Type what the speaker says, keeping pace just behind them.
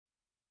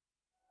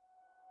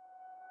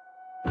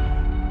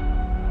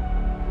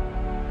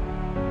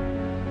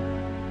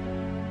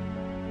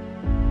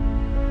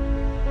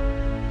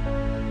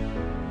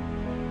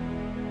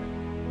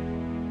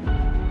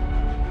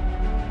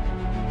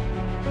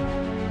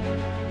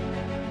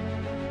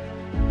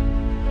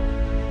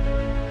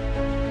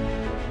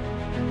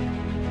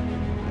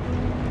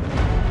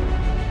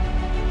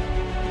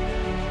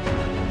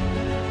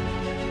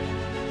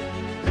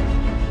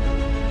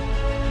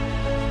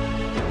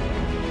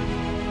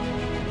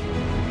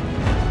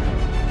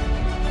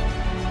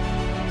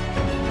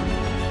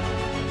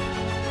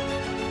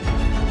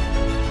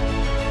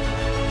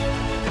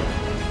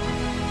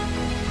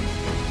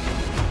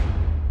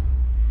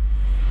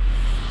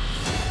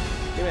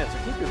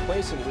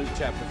place in Luke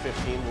chapter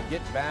 15. We'll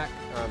get back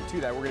to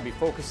that. We're going to be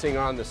focusing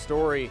on the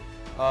story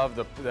of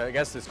I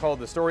guess it's called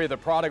the story of the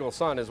prodigal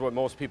son, is what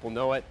most people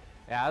know it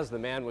as, the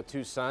man with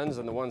two sons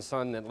and the one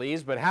son that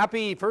leaves. But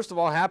first of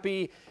all,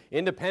 happy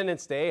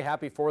Independence Day,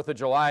 happy 4th of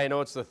July. I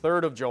know it's the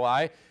 3rd of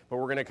July, but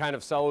we're going to kind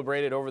of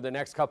celebrate it over the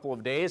next couple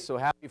of days, so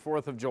happy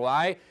 4th of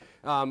July.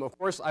 Of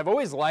course, I've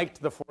always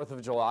liked the 4th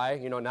of July,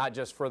 not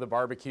just for the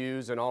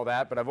barbecues and all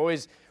that, but I've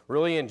always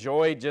really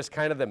enjoyed just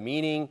kind of the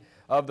meaning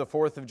of the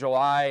 4th of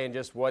July and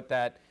just what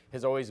that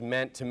has always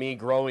meant to me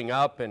growing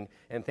up and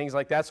things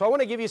like that. So I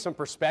want to give you some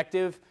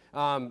perspective,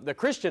 the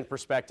Christian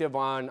perspective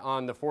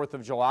on the 4th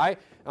of July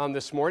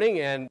this morning,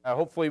 and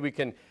hopefully we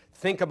can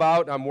think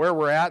about where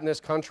we're at in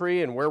this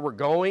country and where we're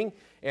going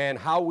and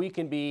how we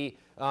can be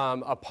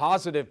a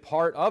positive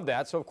part of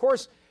that. So of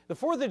course, the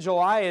 4th of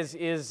July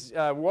is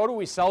what are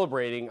we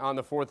celebrating on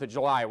the 4th of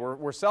July?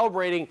 We're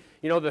celebrating,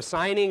 the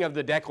signing of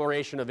the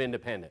Declaration of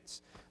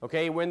Independence.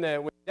 Okay, when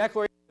the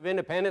Declaration of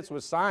Independence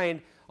was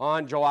signed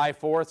on July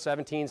 4th,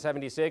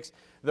 1776,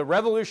 the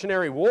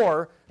Revolutionary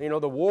War,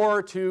 the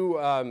war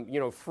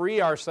to,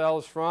 free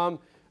ourselves from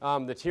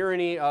the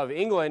tyranny of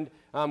England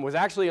was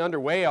actually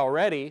underway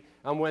already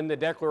when the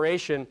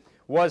Declaration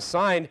was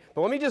signed.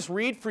 But let me just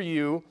read for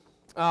you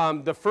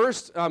the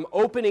first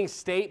opening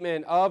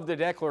statement of the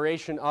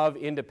Declaration of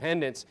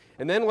Independence,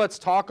 and then let's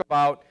talk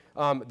about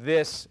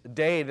this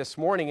day this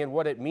morning and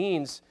what it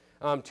means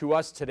to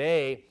us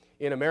today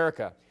in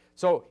America.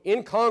 So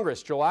in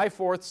Congress, July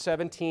 4th,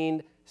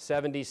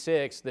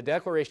 1776, the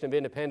Declaration of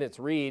Independence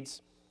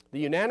reads, "The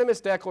unanimous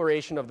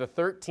declaration of the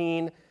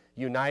 13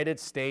 United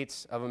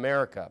States of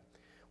America.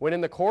 When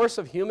in the course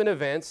of human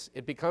events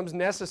it becomes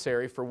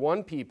necessary for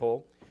one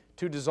people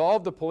to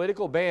dissolve the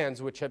political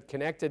bands which have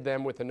connected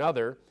them with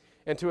another,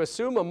 and to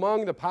assume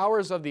among the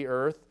powers of the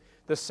earth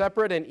the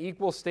separate and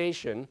equal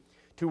station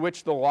to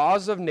which the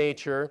laws of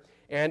nature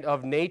and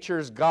of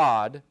nature's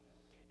God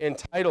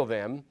entitle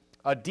them,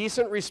 a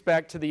decent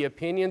respect to the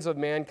opinions of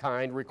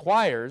mankind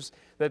requires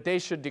that they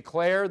should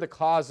declare the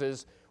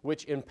causes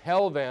which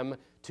impel them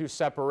to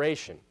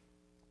separation."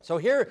 So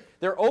here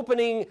they're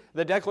opening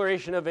the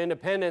Declaration of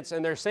Independence,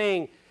 and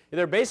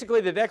they're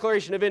basically the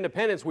Declaration of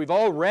Independence. We've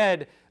all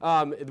read,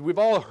 we've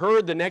all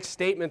heard the next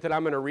statement that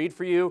I'm going to read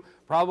for you,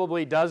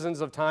 probably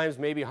dozens of times,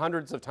 maybe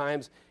hundreds of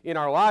times in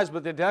our lives,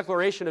 but the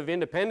Declaration of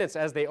Independence,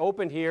 as they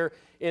opened here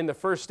in the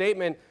first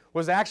statement,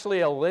 was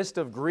actually a list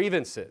of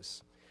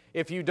grievances.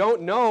 If you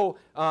don't know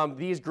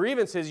these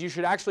grievances, you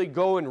should actually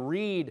go and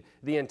read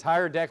the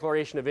entire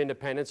Declaration of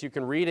Independence. You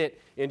can read it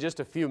in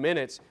just a few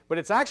minutes. But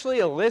it's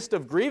actually a list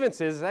of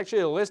grievances. It's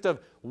actually a list of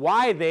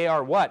why they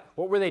are what.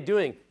 What were they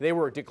doing? They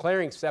were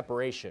declaring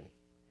separation.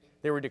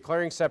 They were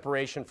declaring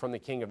separation from the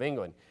King of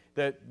England.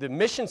 The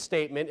mission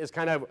statement is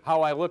kind of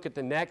how I look at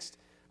the next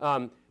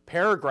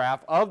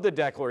paragraph of the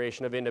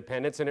Declaration of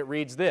Independence, and it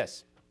reads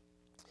this: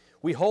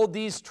 "We hold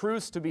these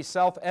truths to be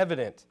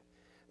self-evident,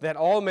 that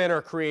all men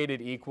are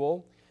created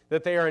equal,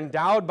 that they are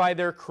endowed by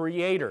their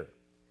Creator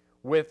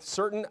with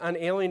certain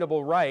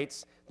unalienable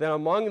rights, that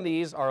among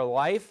these are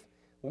life,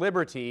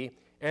 liberty,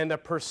 and the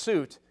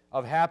pursuit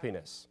of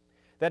happiness.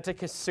 That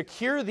to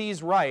secure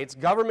these rights,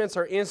 governments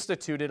are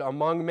instituted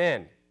among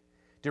men,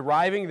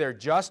 deriving their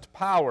just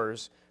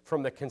powers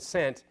from the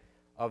consent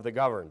of the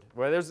governed."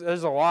 Well,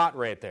 there's a lot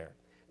right there.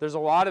 There's a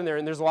lot in there,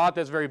 and there's a lot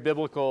that's very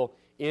biblical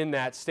in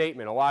that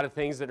statement. A lot of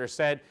things that are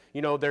said,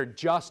 they're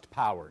just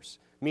powers.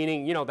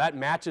 Meaning, that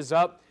matches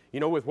up,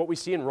 with what we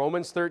see in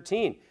Romans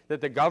 13,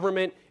 that the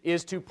government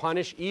is to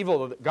punish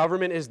evil. The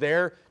government is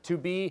there to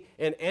be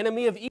an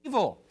enemy of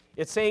evil.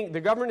 It's saying the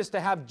government is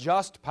to have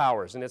just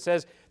powers, and it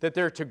says that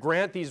they're to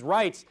grant these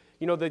rights,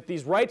 that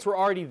these rights were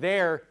already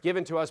there,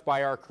 given to us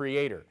by our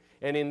Creator.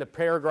 And in the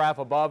paragraph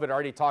above, it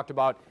already talked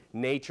about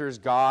nature's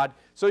God.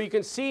 So you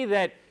can see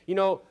that,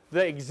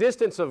 the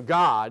existence of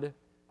God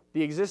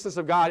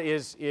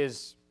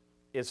is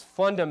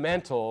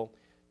fundamental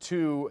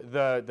to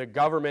the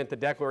government, the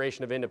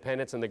Declaration of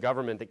Independence, and the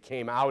government that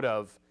came out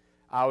of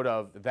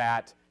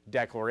that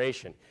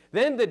declaration.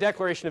 Then the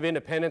Declaration of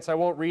Independence, I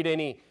won't read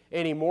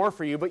any more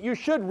for you, but you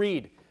should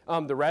read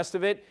the rest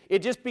of it. It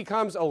just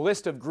becomes a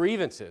list of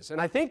grievances,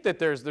 and I think that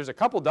there's a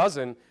couple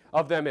dozen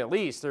of them at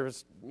least.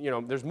 There's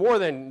more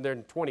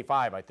than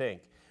 25, I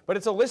think. But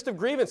it's a list of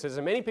grievances,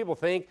 and many people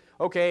think,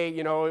 okay,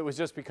 it was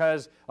just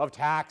because of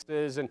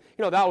taxes, and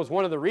that was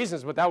one of the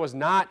reasons, but that was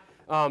not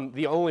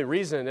the only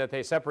reason that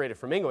they separated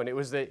from England. It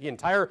was the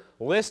entire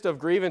list of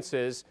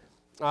grievances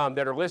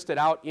that are listed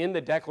out in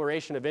the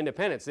Declaration of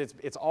Independence.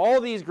 It's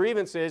all these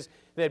grievances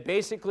that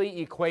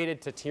basically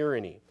equated to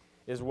tyranny,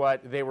 is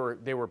what they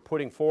were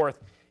putting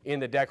forth in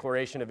the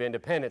Declaration of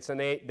Independence. And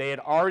they had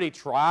already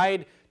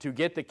tried to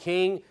get the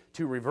king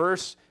to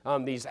reverse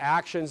these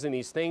actions and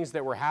these things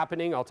that were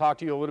happening. I'll talk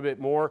to you a little bit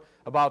more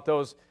about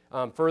those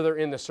further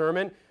in the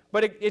sermon.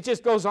 But it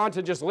just goes on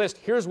to just list,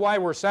 here's why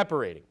we're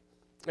separating.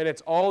 And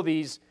it's all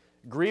these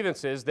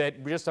grievances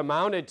that just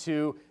amounted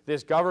to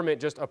this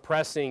government just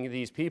oppressing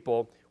these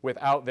people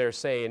without their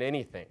say in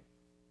anything.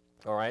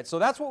 All right, so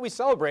that's what we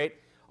celebrate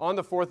on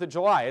the 4th of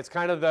July. It's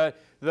kind of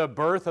the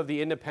birth of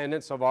the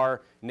independence of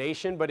our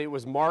nation, but it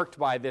was marked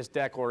by this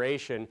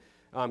declaration.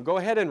 Go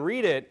ahead and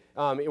read it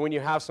when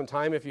you have some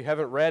time. If you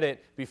haven't read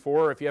it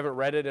before, or if you haven't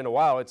read it in a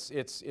while,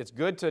 it's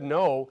good to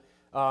know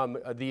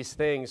these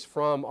things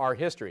from our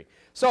history.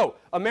 So,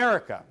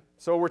 America.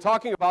 So we're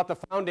talking about the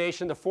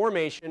foundation, the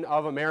formation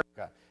of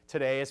America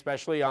today,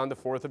 especially on the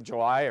 4th of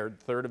July or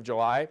 3rd of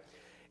July.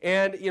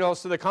 And,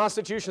 so the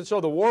Constitution, so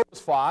the war was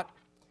fought.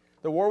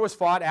 The war was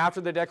fought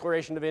after the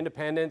Declaration of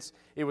Independence.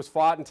 It was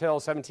fought until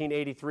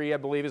 1783, I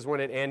believe, is when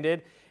it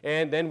ended.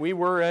 And then we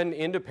were an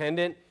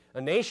independent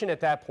nation at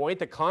that point.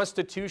 The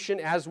Constitution,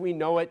 as we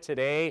know it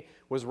today,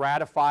 was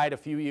ratified a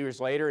few years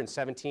later in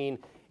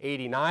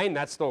 1789.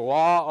 That's the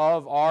law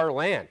of our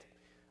land.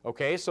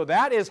 Okay, so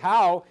that is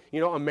how,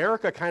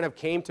 America kind of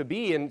came to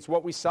be, and it's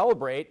what we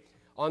celebrate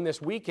on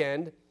this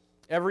weekend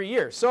every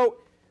year. So,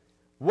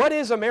 what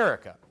is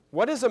America?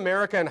 What is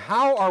America, and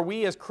how are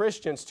we as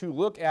Christians to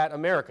look at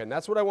America? And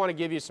that's what I want to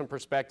give you some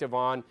perspective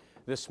on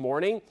this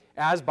morning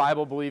as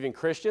Bible-believing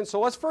Christians. So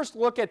let's first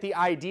look at the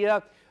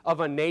idea of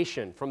a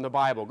nation from the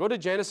Bible. Go to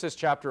Genesis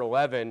chapter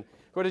 11.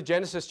 Go to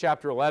Genesis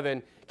chapter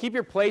 11. Keep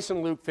your place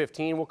in Luke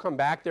 15. We'll come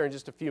back there in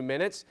just a few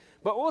minutes.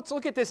 But let's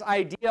look at this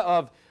idea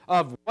of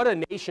what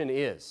a nation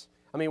is.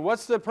 I mean,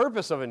 what's the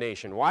purpose of a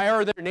nation? Why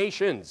are there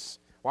nations?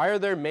 Why are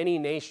there many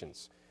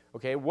nations?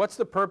 Okay, what's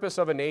the purpose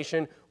of a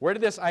nation? Where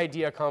did this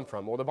idea come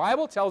from? Well, the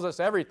Bible tells us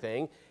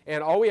everything,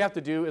 and all we have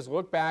to do is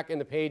look back in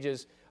the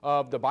pages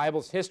of the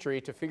Bible's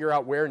history to figure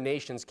out where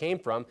nations came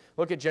from.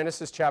 Look at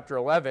Genesis chapter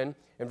 11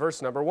 and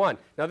verse number 1.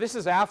 Now, this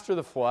is after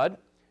the flood.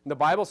 And the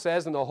Bible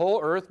says, "And the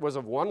whole earth was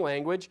of one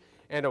language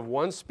and of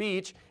one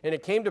speech. And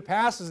it came to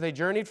pass as they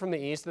journeyed from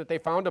the east that they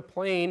found a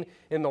plain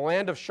in the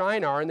land of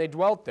Shinar, and they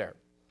dwelt there.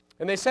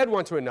 And they said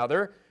one to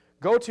another,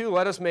 Go to,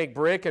 let us make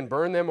brick and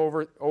burn them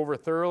over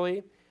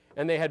thoroughly.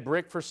 And they had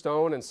brick for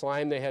stone, and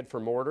slime they had for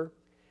mortar.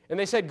 And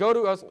they said, Go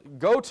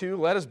to,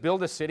 let us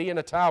build a city and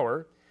a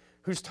tower,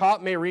 whose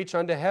top may reach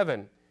unto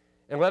heaven.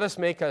 And let us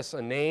make us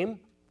a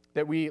name,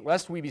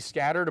 lest we be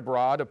scattered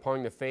abroad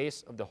upon the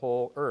face of the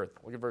whole earth."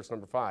 Look at verse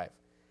number 5.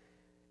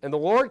 "And the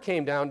Lord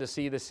came down to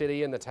see the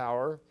city and the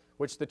tower,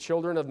 which the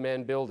children of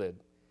men builded.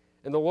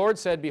 And the Lord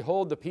said,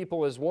 Behold, the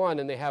people is one,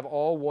 and they have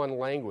all one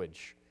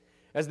language.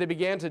 As they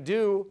began to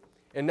do,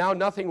 and now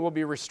nothing will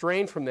be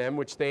restrained from them,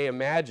 which they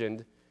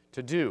imagined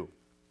to do.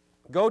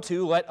 Go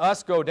to, let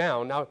us go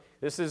down." Now,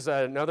 this is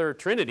another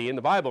Trinity in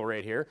the Bible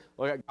right here.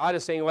 God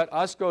is saying, let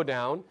us go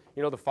down,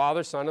 the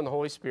Father, Son, and the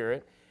Holy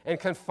Spirit, and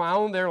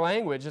confound their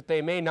language, that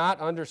they may not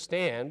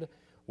understand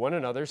one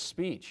another's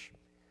speech.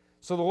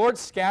 So the Lord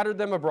scattered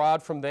them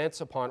abroad from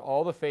thence upon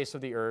all the face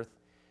of the earth,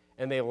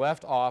 and they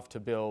left off to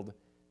build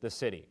the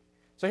city.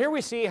 So here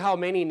we see how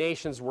many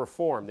nations were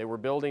formed. They were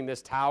building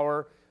this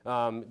tower,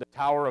 the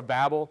Tower of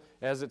Babel,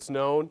 as it's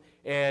known,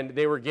 and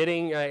they were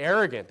getting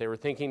arrogant. They were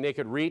thinking they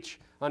could reach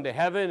unto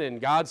heaven,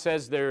 and God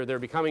says they're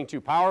becoming too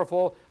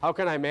powerful. How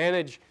can I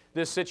manage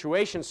this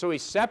situation? So he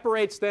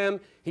separates them,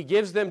 he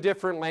gives them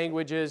different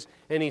languages,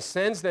 and he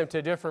sends them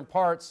to different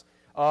parts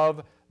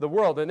of the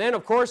world. And then,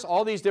 of course,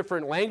 all these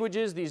different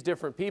languages, these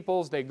different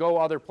peoples, they go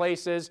other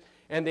places,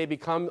 and they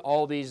become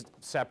all these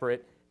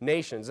separate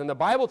nations. And the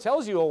Bible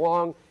tells you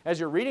along, as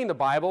you're reading the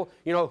Bible,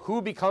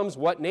 who becomes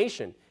what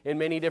nation in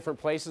many different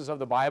places of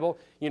the Bible.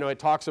 It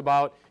talks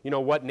about,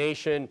 what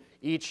nation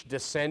each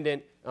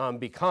descendant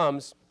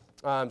becomes.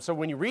 So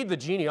when you read the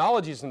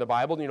genealogies in the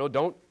Bible,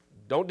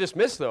 don't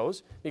dismiss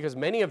those, because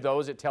many of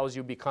those, it tells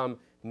you, become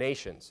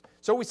nations.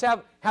 So we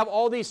have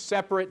all these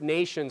separate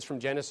nations from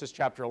Genesis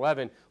chapter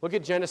 11. Look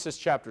at Genesis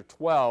chapter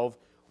 12,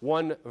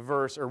 one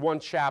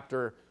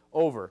chapter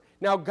over.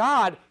 Now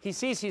God, he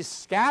sees he's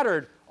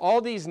scattered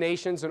all these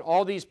nations and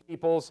all these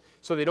peoples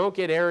so they don't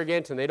get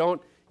arrogant and they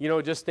don't,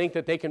 just think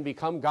that they can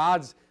become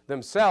gods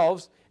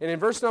themselves. And in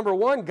verse number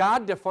 1,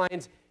 God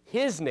defines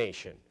his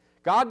nation.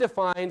 God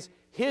defines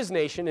his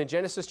nation in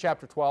Genesis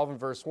chapter 12 and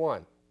verse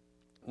 1.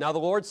 "Now the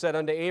Lord said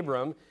unto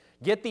Abram,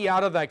 Get thee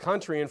out of thy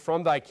country and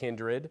from thy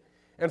kindred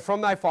and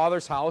from thy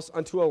father's house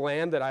unto a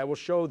land that I will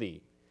show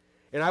thee.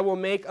 And I will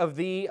make of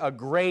thee a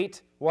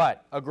great,"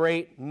 what? "A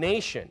great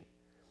nation.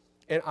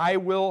 And I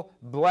will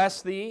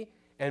bless thee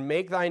and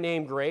make thy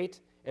name great,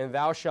 and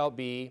thou shalt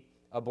be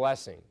a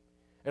blessing.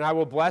 And I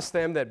will bless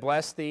them that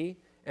bless thee,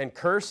 and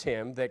curse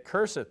him that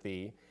curseth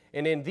thee,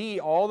 and in thee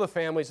all the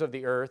families of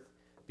the earth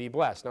be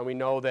blessed." Now we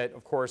know that,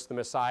 of course, the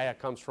Messiah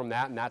comes from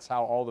that, and that's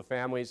how all the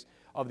families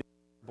of the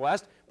earth are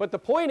blessed. But the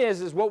point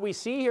is what we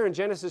see here in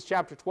Genesis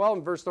chapter 12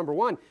 and verse number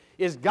 1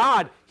 is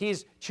God,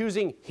 he's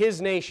choosing his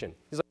nation.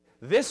 He's like,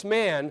 this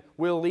man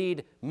will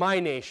lead my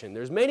nation.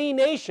 There's many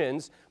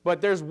nations,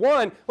 but there's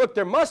one. Look,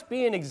 there must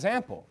be an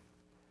example.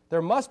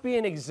 There must be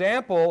an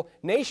example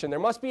nation. There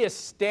must be a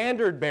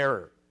standard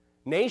bearer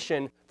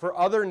nation for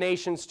other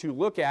nations to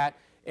look at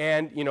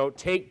and,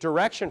 take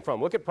direction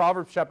from. Look at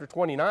Proverbs chapter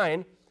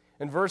 29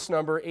 and verse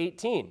number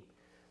 18.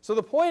 So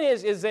the point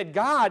is that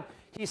God,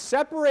 he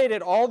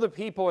separated all the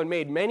people and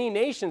made many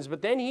nations,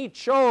 but then he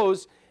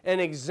chose an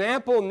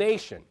example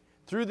nation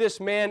through this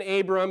man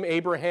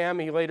Abraham.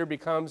 He later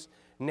becomes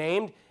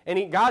named.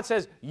 And God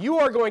says, you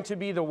are going to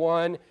be the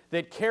one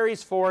that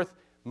carries forth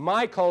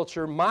my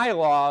culture, my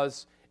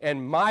laws,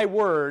 and my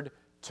word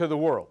to the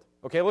world.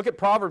 Okay, look at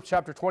Proverbs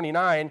chapter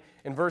 29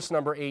 and verse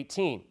number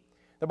 18.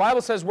 The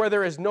Bible says, where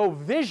there is no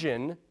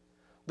vision,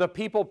 the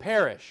people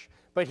perish.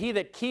 But he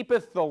that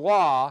keepeth the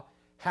law,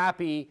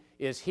 happy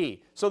is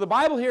he. So the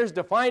Bible here is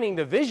defining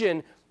the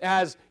vision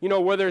as,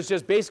 where there's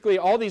just basically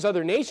all these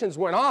other nations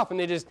went off and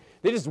they just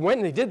went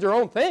and they did their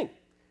own thing.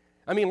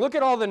 I mean, look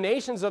at all the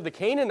nations of the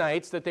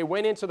Canaanites that they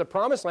went into the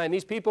promised land.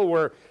 These people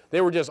were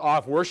just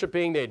off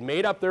worshiping. They had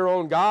made up their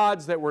own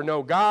gods that were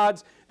no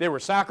gods. They were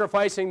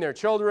sacrificing their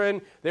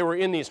children. They were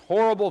in these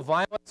horrible,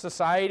 violent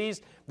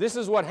societies. This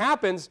is what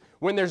happens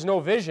when there's no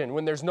vision,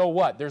 when there's no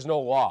what? There's no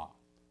law.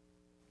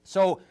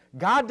 So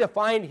God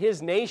defined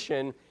his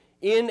nation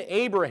in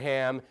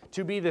Abraham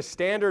to be the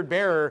standard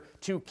bearer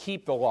to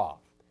keep the law,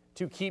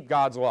 to keep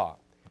God's law.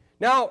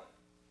 Now,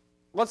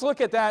 let's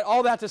look at that,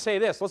 all that to say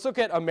this. Let's look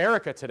at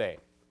America today.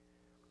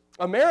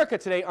 America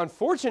today,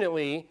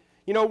 unfortunately,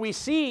 we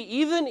see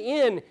even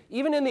in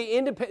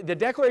the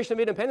Declaration of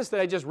Independence that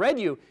I just read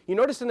you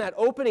notice in that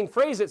opening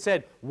phrase it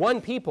said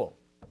one people.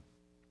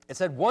 It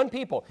said one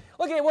people.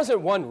 Look, it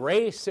wasn't one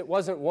race. It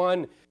wasn't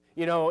one,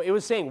 it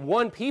was saying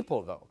one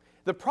people, though.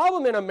 The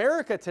problem in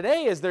America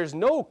today is there's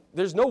no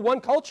one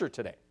culture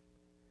today.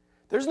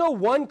 There's no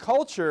one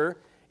culture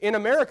in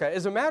America.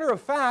 As a matter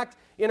of fact,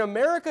 in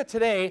America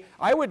today,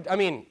 I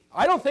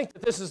don't think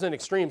that this is an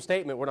extreme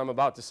statement, what I'm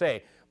about to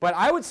say, but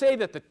I would say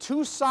that the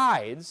two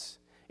sides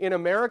in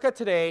America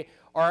today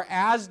are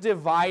as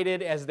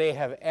divided as they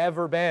have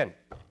ever been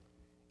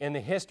in the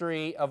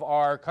history of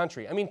our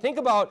country. I mean, think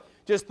about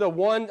just the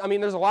one,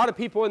 there's a lot of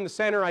people in the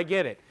center, I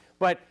get it,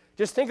 but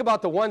just think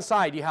about the one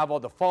side. You have all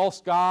the false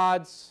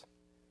gods,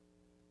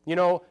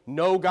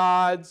 no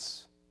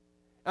gods.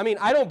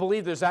 I don't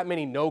believe there's that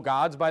many no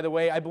gods, by the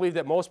way. I believe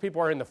that most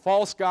people are in the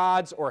false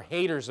gods or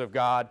haters of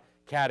God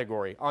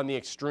category on the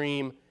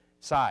extreme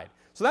side.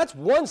 So that's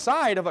one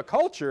side of a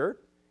culture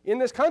in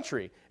this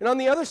country. And on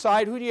the other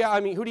side, who do you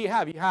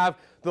have? You have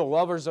the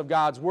lovers of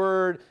God's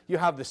word, you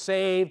have the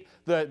saved,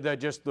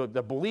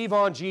 the believe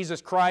on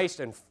Jesus Christ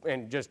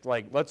and just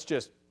like let's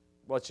just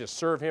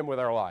serve him with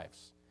our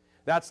lives.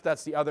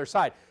 That's the other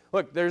side.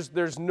 Look,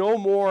 there's no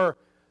more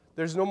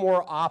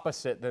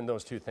opposite than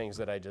those two things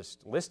that I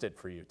just listed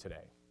for you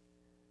today.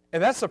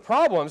 And that's the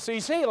problem. So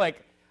you say,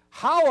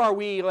 how are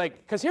we,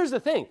 because here's the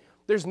thing.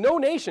 There's no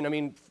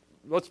nation,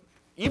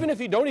 even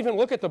if you don't even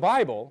look at the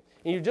Bible,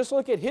 and you just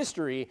look at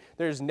history,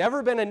 there's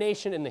never been a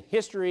nation in the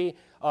history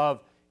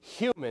of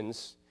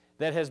humans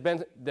that has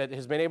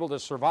been able to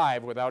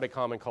survive without a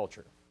common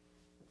culture.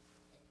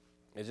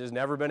 It's just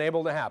never been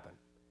able to happen.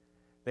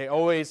 It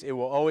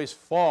will always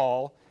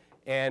fall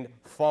and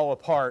fall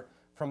apart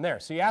from there.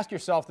 So you ask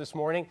yourself this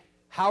morning,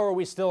 how are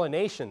we still a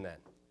nation then?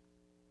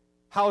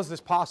 How is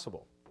this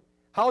possible?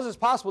 How is this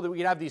possible that we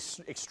could have these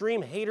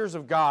extreme haters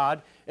of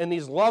God and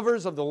these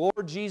lovers of the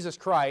Lord Jesus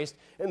Christ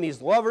and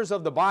these lovers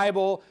of the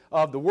Bible,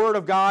 of the Word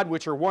of God,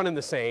 which are one and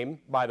the same,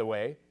 by the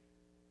way,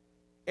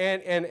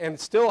 and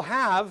still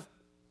have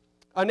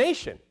a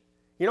nation?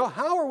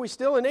 How are we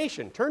still a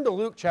nation? Turn to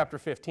Luke chapter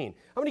 15. I'm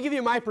going to give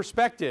you my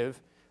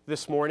perspective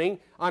this morning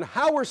on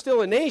how we're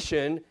still a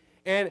nation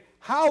and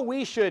how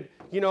we should,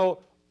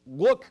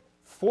 look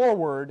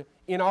forward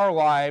in our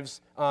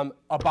lives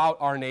about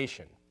our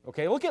nation.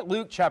 Okay, look at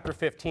Luke chapter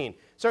 15.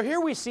 So here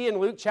we see in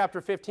Luke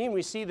chapter 15,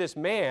 we see this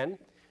man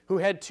who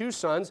had two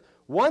sons.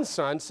 One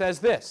son says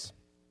this.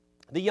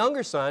 The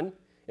younger son,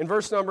 in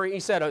verse number, he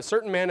said, a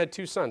certain man had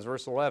two sons,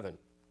 verse 11.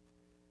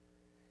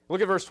 Look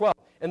at verse 12.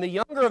 And the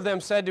younger of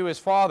them said to his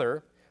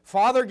father,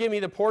 Father, give me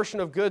the portion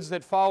of goods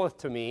that falleth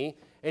to me.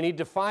 And he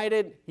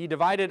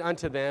divided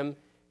unto them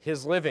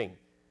his living.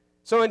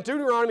 So in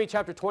Deuteronomy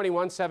chapter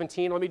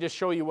 21:17, let me just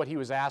show you what he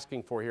was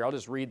asking for here. I'll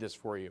just read this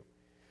for you.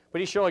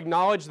 But he shall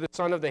acknowledge the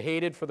son of the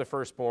hated for the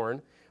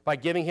firstborn by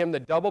giving him the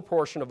double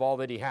portion of all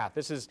that he hath.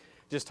 This is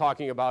just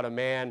talking about a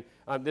man.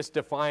 This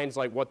defines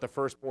what the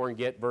firstborn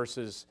get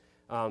versus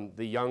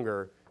the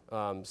younger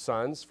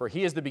sons. For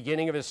he is the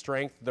beginning of his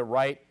strength, the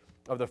right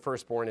of the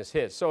firstborn is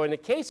his. So in the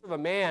case of a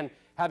man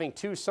having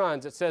two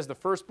sons, it says the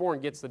firstborn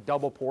gets the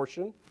double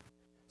portion.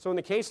 So in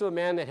the case of a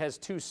man that has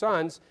two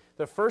sons,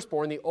 the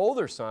firstborn, the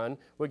older son,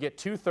 would get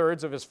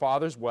 2/3 of his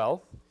father's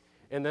wealth,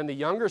 and then the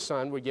younger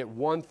son would get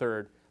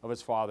 1/3 of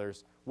his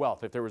father's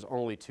wealth if there was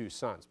only two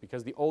sons,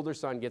 because the older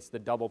son gets the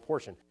double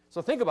portion.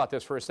 So think about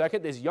this for a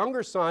second. This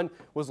younger son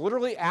was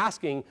literally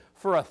asking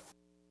for a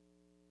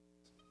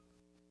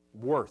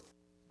worth.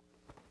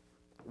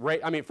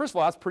 Right? First of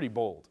all, that's pretty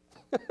bold.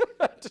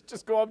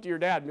 Just go up to your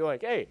dad and be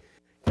like, hey,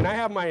 can I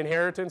have my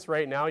inheritance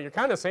right now? You're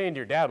kind of saying to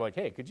your dad,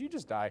 hey, could you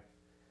just die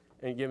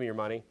and give me your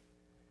money?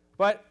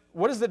 But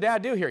what does the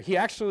dad do here? He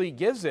actually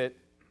gives it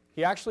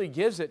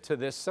to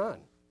this son.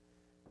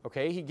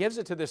 Okay, he gives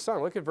it to this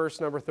son. Look at verse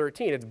number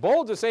 13. It's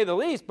bold to say the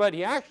least, but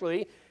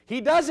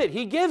he does it.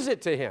 He gives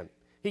it to him.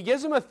 He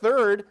gives him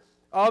 1/3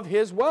 of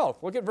his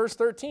wealth. Look at verse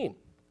 13.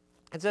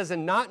 It says,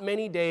 and not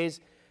many days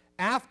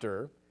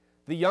after,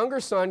 the younger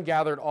son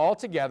gathered all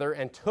together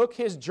and took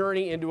his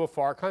journey into a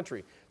far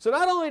country. So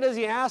not only does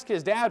he ask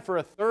his dad for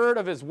a third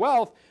of his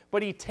wealth,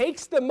 but he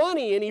takes the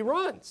money and he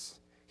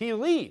runs. He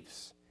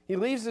leaves. He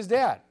leaves his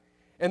dad.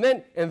 And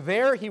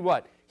there he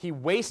what? He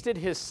wasted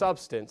his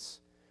substance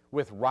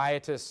with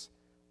riotous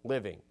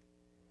living.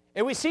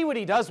 And we see what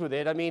he does with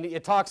it. I mean,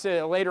 it talks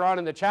later on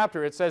in the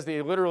chapter, it says that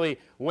he literally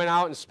went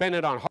out and spent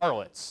it on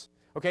harlots.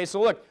 Okay, so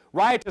look,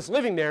 riotous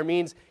living there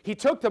means he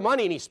took the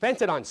money and he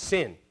spent it on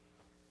sin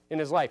in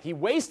his life. He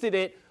wasted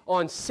it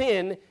on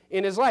sin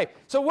in his life.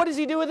 So what does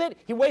he do with it?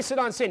 He wasted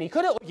it on sin. He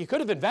could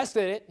have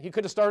invested it. He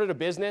could have started a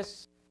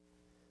business.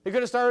 He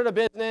could have started a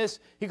business.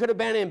 He could have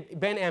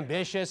been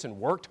ambitious and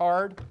worked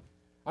hard.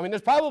 I mean,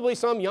 there's probably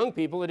some young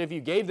people that if you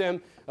gave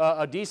them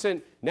a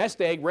decent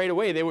nest egg right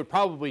away, they would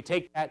probably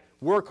take that,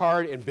 work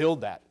hard, and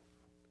build that.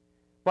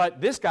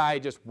 But this guy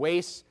just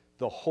wastes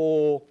the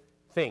whole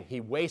thing. He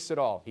wastes it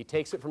all. He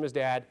takes it from his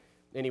dad,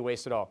 and he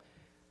wastes it all.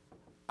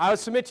 I would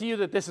submit to you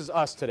that this is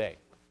us today.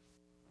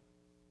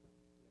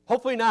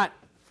 Hopefully not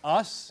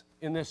us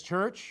in this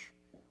church,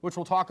 which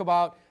we'll talk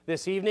about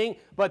this evening,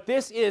 but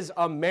this is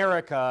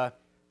America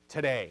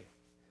today.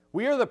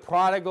 We are the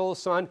prodigal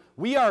son.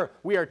 We are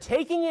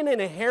taking in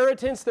an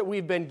inheritance that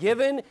we've been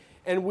given,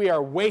 and we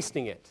are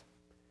wasting it.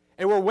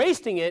 And we're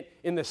wasting it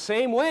in the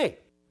same way.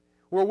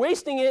 We're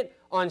wasting it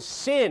on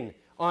sin,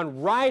 on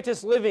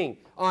riotous living,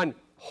 on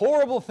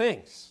horrible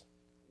things.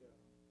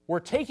 We're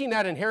taking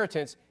that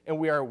inheritance, and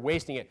we are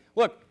wasting it.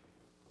 Look,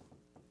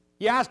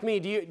 you ask me,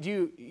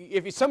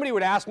 if somebody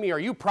would ask me, are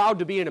you proud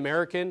to be an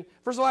American?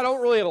 First of all, I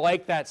don't really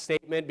like that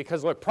statement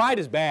because, look, pride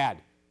is bad.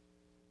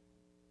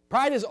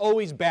 Pride is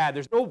always bad.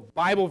 There's no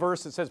Bible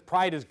verse that says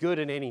pride is good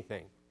in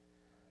anything.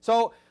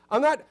 So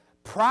I'm not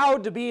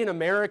proud to be an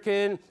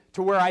American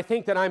to where I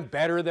think that I'm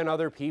better than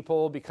other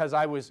people because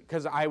I was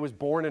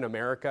born in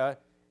America.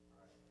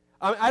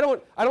 I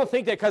don't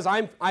think that because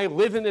I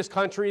live in this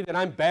country that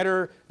I'm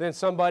better than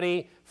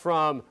somebody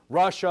from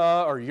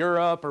Russia or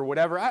Europe or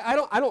whatever. I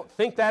don't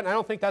think that, and I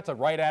don't think that's a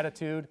right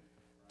attitude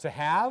to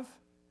have.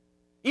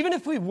 Even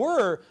if we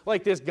were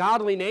like this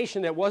godly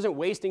nation that wasn't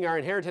wasting our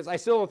inheritance, I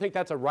still don't think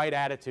that's a right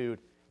attitude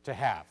to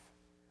have.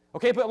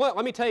 Okay, but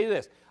let me tell you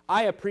this.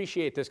 I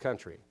appreciate this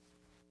country.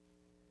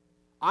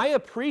 I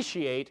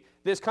appreciate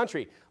this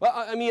country. Well,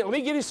 let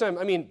me give you some,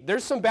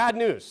 there's some bad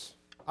news,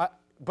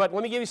 but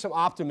let me give you some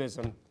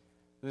optimism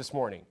this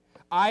morning.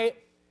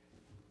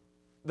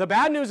 The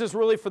bad news is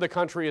really for the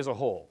country as a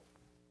whole.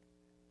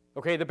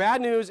 Okay, the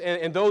bad news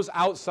and those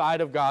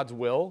outside of God's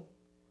will,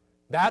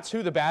 that's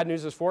who the bad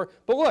news is for.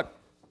 But look,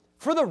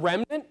 for the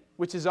remnant,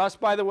 which is us,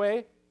 by the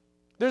way,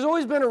 there's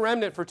always been a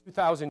remnant for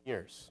 2,000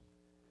 years.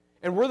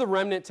 And we're the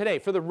remnant today.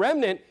 For the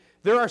remnant,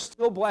 there are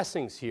still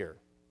blessings here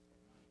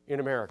in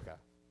America.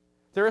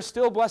 There are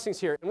still blessings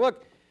here. And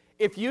look,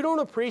 if you don't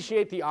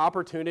appreciate the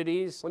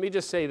opportunities, let me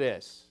just say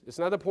this. It's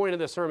not the point of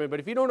the sermon,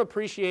 but if you don't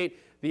appreciate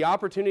the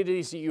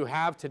opportunities that you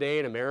have today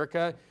in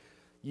America,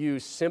 you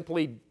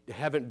simply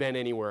haven't been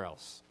anywhere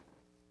else.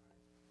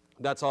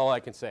 That's all I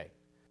can say.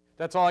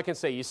 That's all I can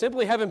say. You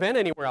simply haven't been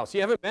anywhere else.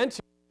 You haven't been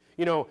to,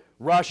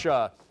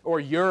 Russia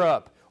or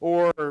Europe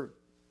or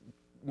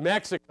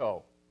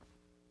Mexico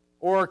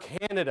or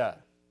Canada.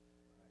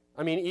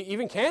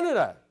 Even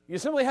Canada. You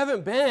simply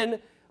haven't been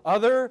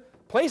other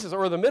places,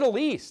 or the Middle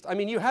East.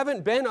 You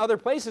haven't been other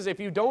places if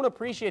you don't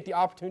appreciate the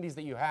opportunities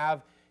that you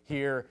have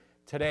here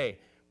today.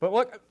 But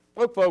look,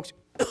 folks,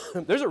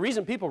 there's a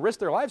reason people risk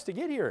their lives to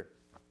get here.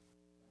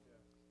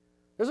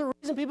 There's a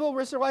reason people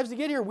risk their lives to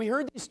get here. We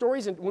heard these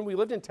stories when we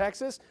lived in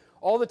Texas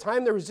all the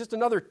time. There was just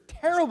another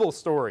terrible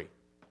story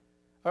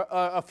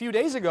a few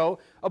days ago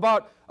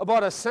about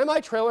a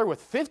semi-trailer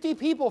with 50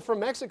 people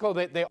from Mexico.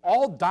 They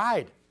all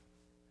died.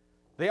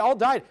 They all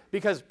died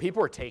because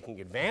people are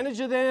taking advantage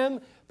of them.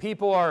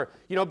 People are,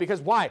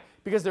 because why?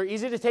 Because they're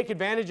easy to take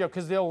advantage of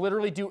because they'll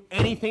literally do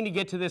anything to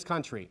get to this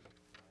country.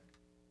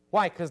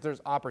 Why? Because there's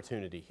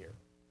opportunity here.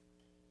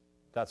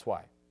 That's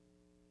why.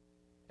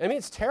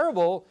 It's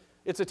terrible.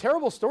 It's a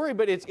terrible story,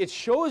 but it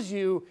shows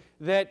you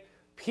that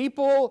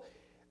people,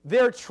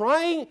 they're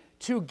trying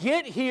to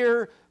get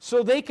here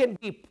so they can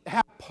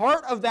have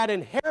part of that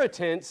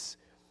inheritance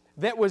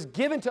that was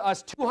given to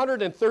us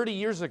 230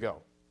 years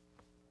ago.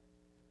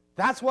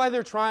 That's why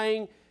they're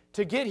trying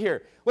to get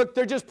here. Look,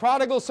 they're just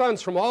prodigal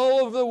sons from all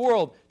over the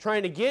world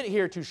trying to get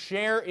here to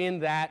share in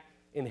that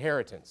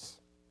inheritance.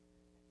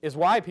 Is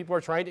why people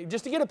are trying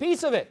just to get a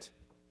piece of it.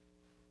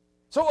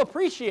 So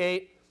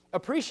appreciate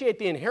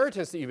the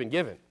inheritance that you've been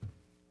given.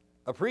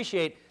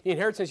 Appreciate the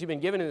inheritance you've been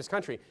given in this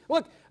country.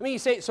 Look, you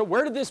say, so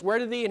where did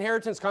the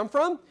inheritance come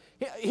from?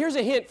 Here's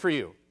a hint for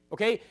you,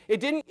 okay?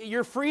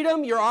 Your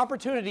freedom, your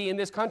opportunity in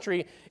this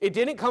country, it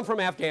didn't come from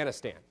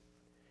Afghanistan.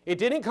 It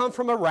didn't come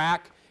from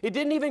Iraq. It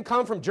didn't even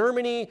come from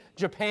Germany,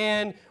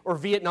 Japan, or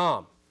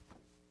Vietnam.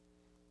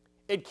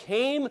 It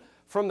came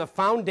from the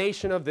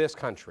foundation of this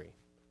country.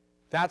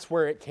 That's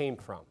where it came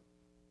from.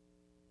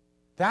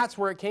 That's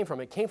where it came from.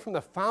 It came from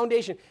the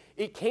foundation.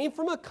 It came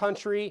from a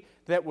country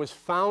that was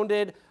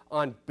founded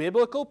on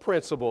biblical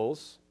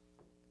principles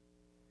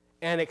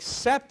and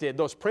accepted,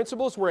 those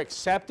principles were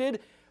accepted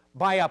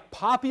by a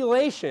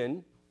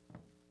population,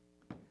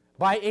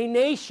 by a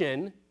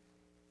nation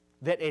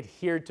that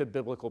adhered to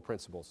biblical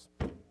principles.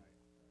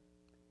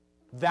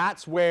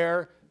 That's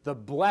where the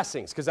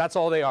blessings, because that's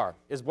all they are,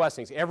 is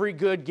blessings. Every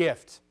good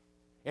gift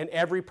and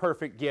every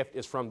perfect gift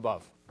is from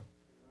above.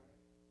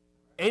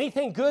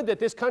 Anything good that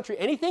this country,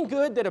 anything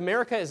good that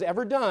America has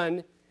ever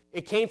done,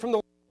 it came from the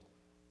Lord.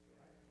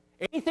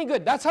 Anything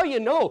good, that's how you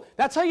know.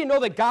 That's how you know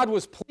that God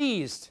was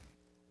pleased,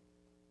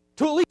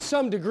 to at least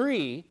some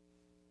degree,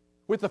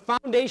 with the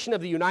foundation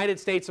of the United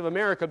States of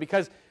America,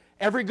 because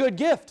every good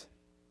gift,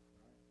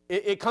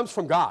 it comes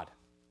from God,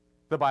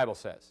 the Bible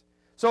says.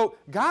 So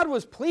God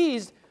was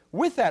pleased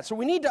with that. So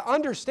we need to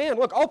understand,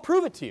 look, I'll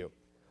prove it to you.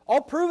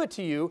 I'll prove it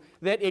to you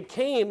that it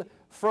came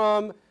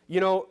from,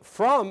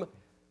 from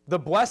the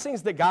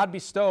blessings that God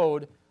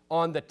bestowed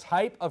on the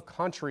type of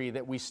country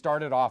that we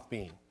started off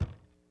being.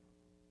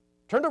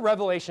 Turn to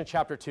Revelation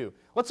chapter 2.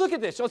 Let's look at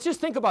this. Let's just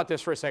think about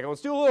this for a second.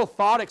 Let's do a little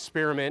thought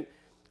experiment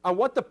on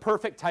what the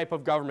perfect type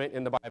of government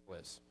in the Bible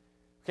is.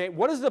 Okay,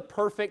 what is the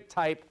perfect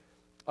type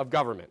of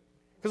government?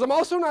 Because I'm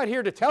also not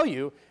here to tell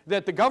you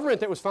that the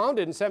government that was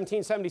founded in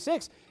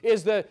 1776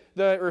 is or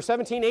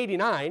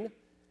 1789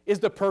 is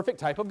the perfect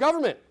type of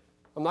government.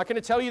 I'm not going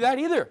to tell you that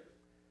either.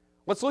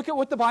 Let's look at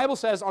what the Bible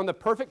says on the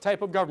perfect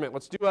type of government.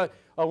 Let's do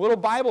a little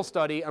Bible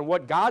study on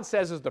what God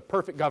says is the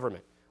perfect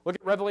government. Look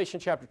at Revelation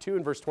chapter 2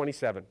 and verse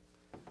 27.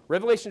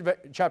 Revelation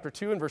chapter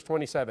 2 and verse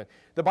 27.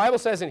 The Bible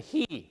says, and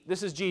he,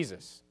 this is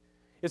Jesus,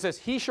 it says,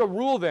 he shall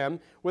rule them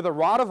with a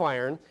rod of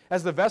iron,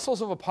 as the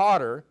vessels of a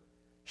potter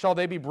shall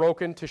they be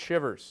broken to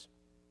shivers,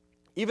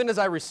 even as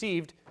I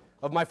received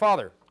of my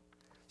Father.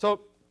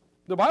 So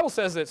the Bible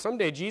says that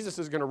someday Jesus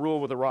is going to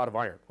rule with a rod of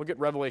iron. Look at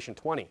Revelation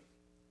 20.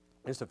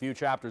 Just a few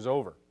chapters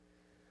over.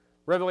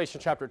 Revelation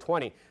chapter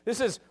 20.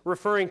 This is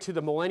referring to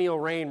the millennial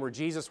reign where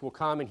Jesus will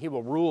come and he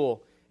will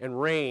rule and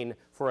reign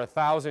for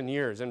 1,000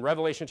 years. In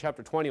Revelation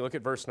chapter 20, look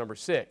at verse number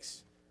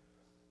 6.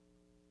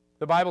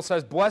 The Bible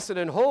says, blessed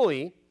and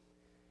holy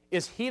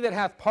is he that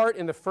hath part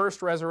in the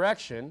first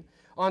resurrection.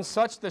 On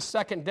such the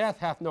second death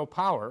hath no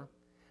power,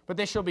 but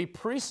they shall be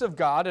priests of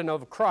God and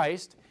of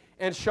Christ,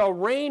 and shall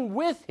reign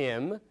with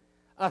him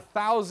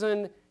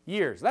 1,000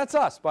 years. That's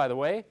us, by the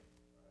way.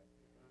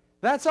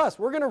 That's us.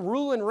 We're going to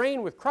rule and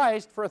reign with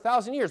Christ for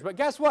 1,000 years. But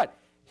guess what?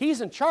 He's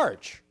in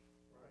charge.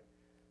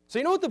 So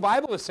you know what the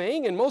Bible is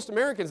saying? And most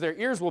Americans, their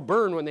ears will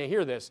burn when they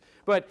hear this.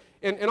 But,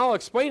 and I'll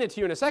explain it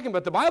to you in a second,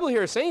 but the Bible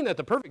here is saying that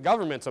the perfect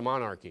government's a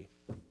monarchy.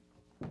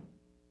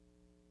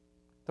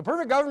 The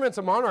perfect government's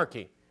a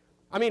monarchy.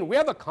 I mean, we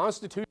have a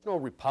constitutional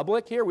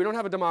republic here. We don't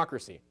have a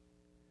democracy.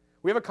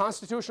 We have a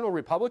constitutional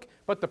republic,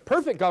 but the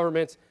perfect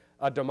government's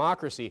a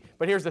democracy.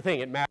 But here's the thing,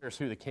 it matters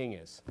who the king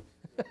is.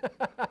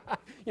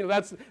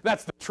 That's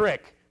the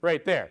trick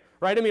right there,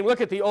 right? I mean,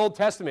 look at the Old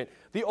Testament.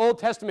 The Old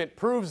Testament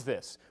proves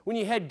this. When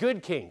you had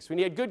good kings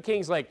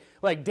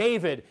like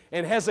David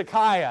and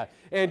Hezekiah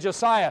and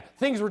Josiah,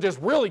 things were just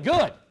really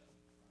good.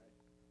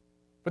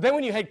 But then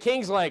when you had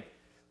kings like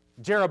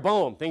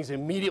Jeroboam, things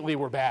immediately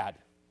were bad.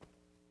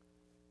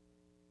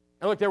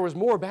 And look, there was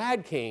more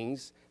bad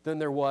kings than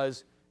there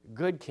was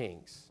good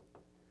kings.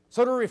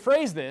 So to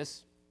rephrase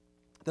this,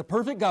 the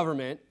perfect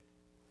government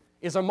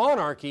is a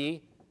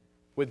monarchy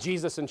with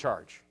Jesus in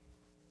charge.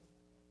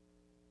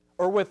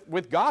 Or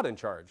with God in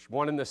charge,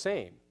 one and the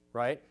same,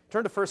 right?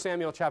 Turn to 1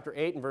 Samuel chapter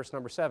 8 and verse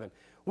number 7,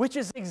 which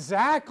is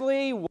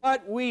exactly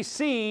what we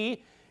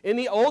see in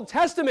the Old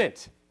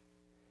Testament.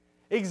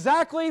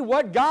 Exactly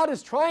what God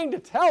is trying to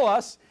tell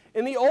us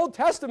in the Old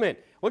Testament.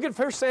 Look at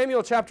 1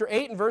 Samuel chapter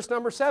 8 and verse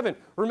number 7.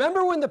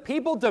 Remember when the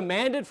people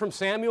demanded from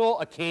Samuel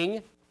a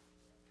king?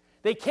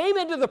 They came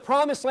into the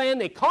promised land.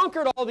 They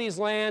conquered all these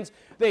lands.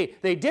 They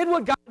did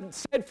what God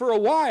said for a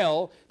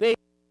while. They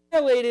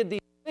violated these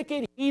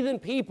wicked heathen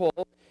people,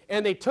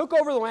 and they took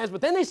over the lands.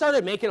 But then they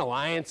started making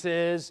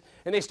alliances,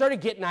 and they started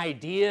getting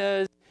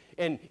ideas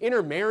and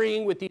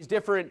intermarrying with these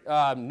different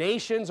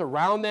nations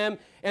around them.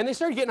 And they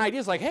started getting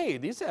ideas like, hey,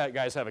 these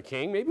guys have a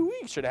king. Maybe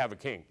we should have a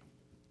king.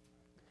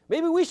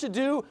 Maybe we should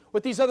do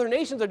what these other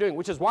nations are doing,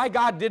 which is why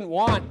God didn't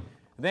want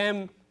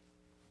them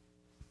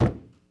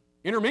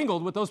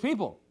intermingled with those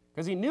people,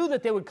 because he knew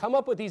that they would come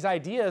up with these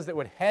ideas that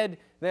would head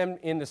them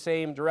in the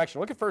same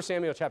direction. Look at 1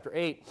 Samuel chapter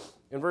 8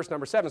 and verse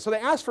number 7. So they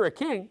asked for a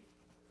king,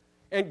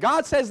 and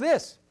God says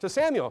this to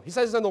Samuel. He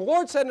says, and the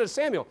Lord said unto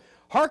Samuel,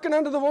 hearken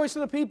unto the voice of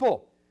the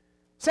people.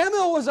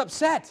 Samuel was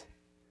upset.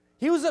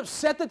 He was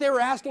upset that they were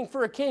asking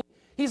for a king.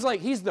 He's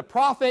the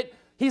prophet.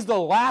 He's the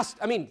last.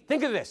 I mean,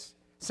 think of this.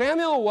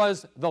 Samuel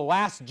was the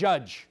last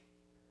judge.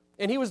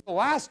 And he was the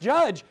last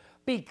judge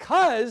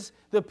because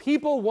the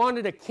people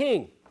wanted a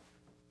king.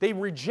 They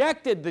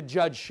rejected the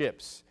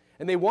judgeships,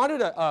 and they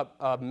wanted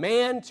a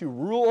man to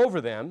rule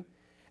over them.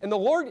 And the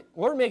Lord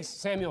makes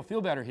Samuel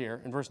feel better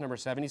here in verse number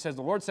 7. He says,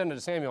 the Lord said unto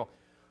Samuel,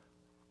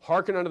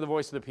 hearken unto the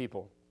voice of the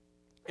people,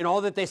 and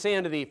all that they say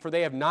unto thee, for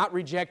they have not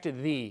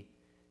rejected thee,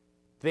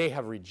 they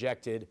have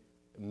rejected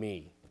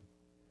me.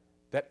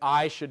 that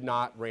I should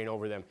not reign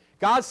over them.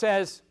 God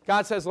says,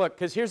 look,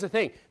 because here's the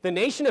thing. The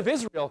nation of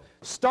Israel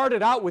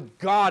started out with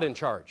God in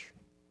charge.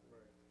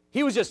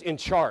 He was just in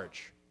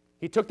charge.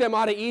 He took them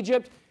out of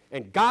Egypt,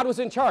 and God was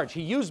in charge.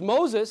 He used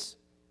Moses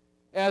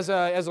as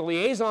a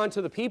liaison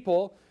to the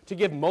people to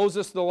give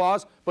Moses the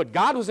laws, but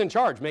God was in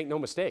charge, make no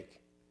mistake.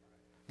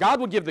 God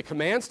would give the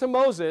commands to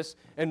Moses,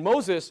 and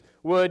Moses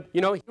would,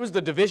 he was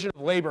the division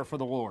of labor for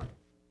the Lord,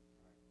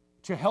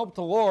 to help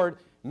the Lord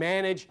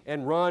manage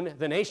and run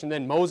the nation.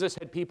 Then Moses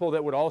had people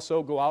that would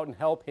also go out and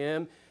help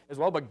him as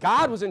well, but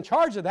God was in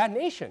charge of that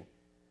nation.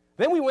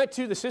 Then we went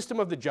to the system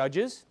of the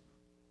judges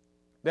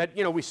that,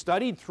 we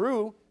studied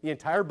through the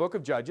entire book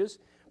of Judges,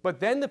 but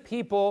then the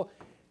people,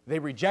 they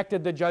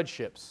rejected the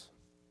judgeships.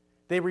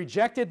 They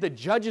rejected the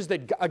judges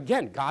that,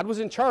 again, God was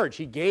in charge.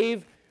 He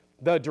gave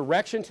the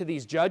direction to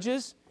these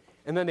judges,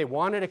 and then they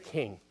wanted a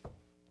king.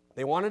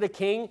 They wanted a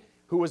king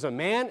who was a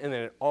man, and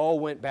then it all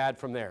went bad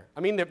from there.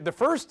 I mean, the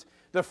first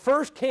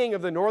king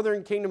of the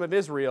northern kingdom of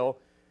Israel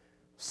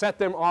set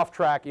them off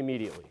track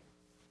immediately.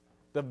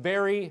 The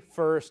very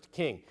first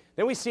king.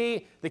 Then we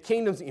see the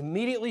kingdoms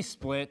immediately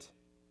split.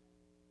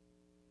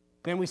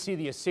 Then we see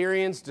the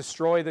Assyrians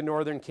destroy the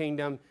northern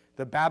kingdom.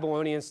 The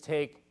Babylonians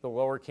take the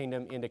lower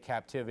kingdom into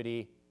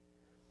captivity.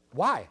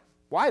 Why?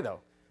 Why, though?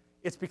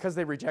 It's because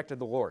they rejected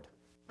the Lord.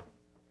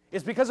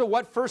 It's because of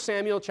what 1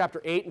 Samuel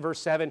chapter 8 and verse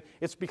 7,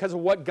 it's because of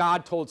what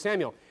God told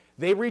Samuel.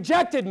 They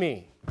rejected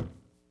me.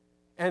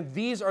 And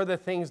these are the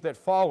things that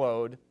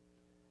followed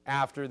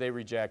after they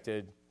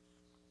rejected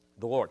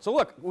the Lord. So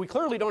look, we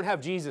clearly don't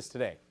have Jesus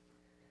today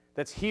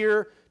that's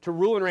here to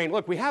rule and reign.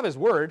 Look, we have his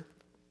word.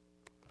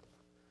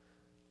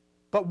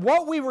 But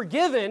what we were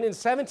given in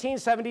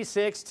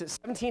 1776 to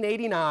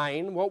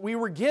 1789, what we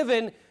were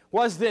given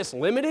was this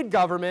limited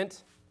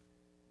government.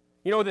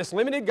 This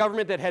limited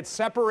government that had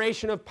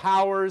separation of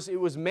powers. It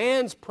was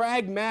man's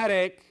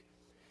pragmatic,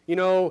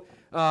 view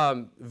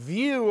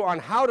on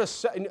how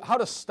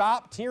to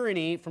stop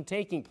tyranny from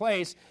taking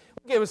place.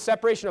 It was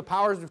separation of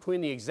powers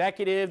between the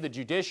executive, the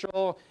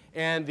judicial,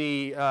 and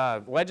the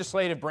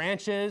legislative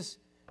branches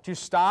to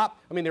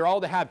stop. I mean, they're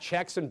all to have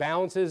checks and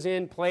balances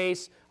in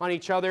place on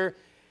each other.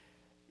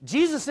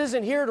 Jesus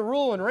isn't here to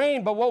rule and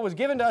reign, but what was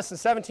given to us in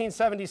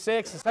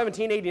 1776 and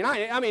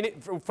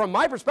 1789, from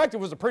my perspective,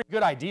 was a pretty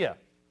good idea.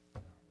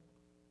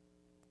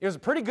 It was a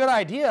pretty good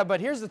idea, but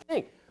here's the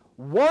thing.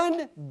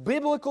 One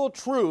biblical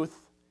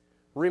truth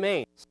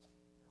remains.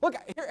 Look,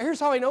 here's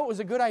how I know it was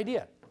a good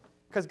idea.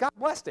 Because God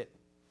blessed it.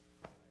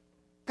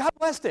 God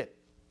blessed it.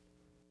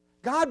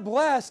 God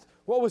blessed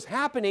what was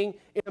happening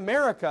in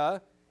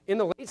America in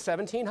the late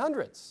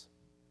 1700s.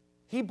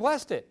 He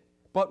blessed it.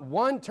 But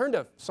turn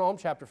to Psalm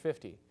chapter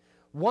 50.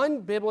 One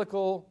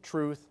biblical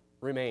truth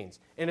remains,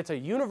 and it's a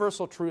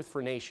universal truth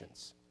for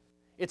nations.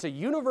 It's a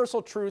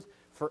universal truth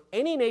for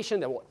any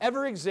nation that will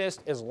ever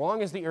exist as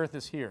long as the earth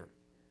is here.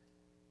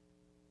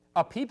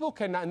 A people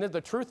cannot, and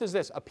the truth is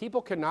this, a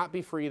people cannot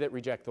be free that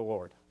reject the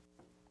Lord.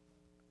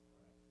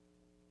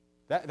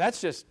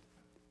 That's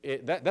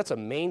a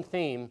main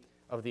theme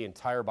of the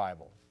entire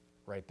Bible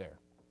right there.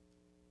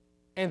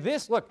 And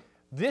this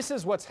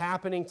is what's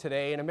happening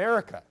today in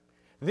America.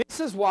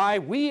 This is why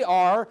we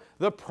are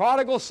the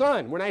prodigal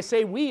son. When I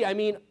say we, I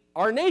mean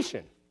our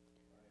nation.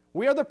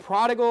 We are the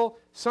prodigal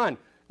son.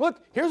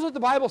 Look, here's what the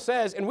Bible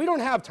says, and we don't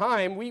have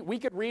time. We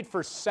could read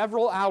for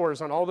several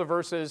hours on all the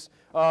verses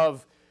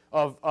of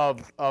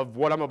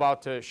what I'm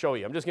about to show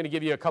you. I'm just going to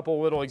give you a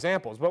couple little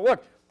examples. But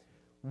look,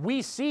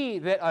 we see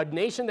that a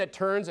nation that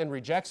turns and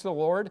rejects the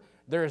Lord,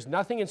 there is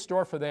nothing in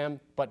store for them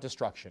but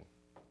destruction.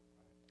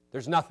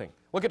 There's nothing.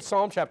 Look at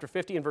Psalm chapter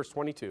 50 and verse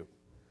 22.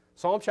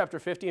 Psalm chapter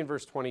 50 and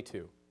verse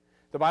 22.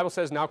 The Bible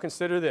says, now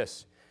consider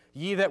this,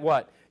 ye that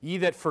what? Ye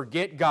that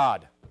forget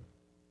God,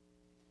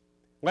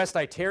 lest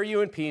I tear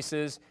you in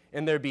pieces,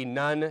 and there be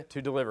none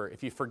to deliver.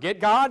 If you forget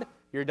God,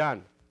 you're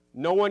done.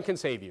 No one can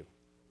save you.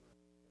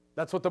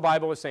 That's what the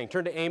Bible is saying.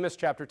 Turn to Amos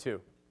chapter 2.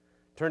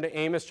 Turn to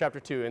Amos chapter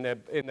 2. In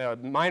the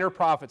minor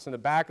prophets in the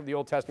back of the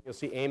Old Testament, you'll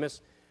see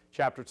Amos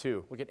chapter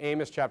 2. Look at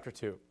Amos chapter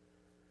 2.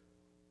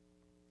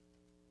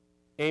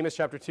 Amos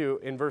chapter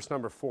 2 in verse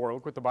number 4.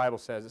 Look what the Bible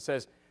says. It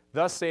says,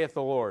 thus saith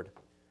the Lord,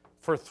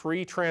 for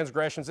 3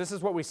 transgressions. This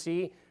is what we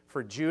see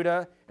for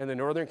Judah and the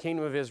northern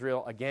kingdom of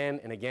Israel again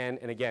and again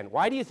and again.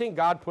 Why do you think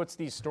God puts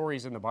these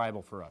stories in the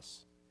Bible for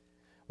us?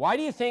 Why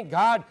do you think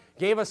God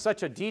gave us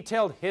such a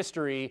detailed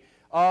history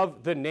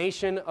of the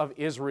nation of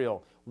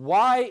Israel?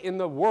 Why in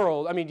the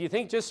world? I mean, do you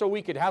think just so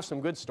we could have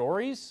some good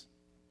stories?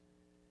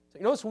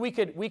 So we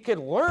could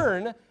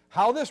learn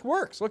how this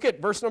works. Look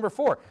at verse number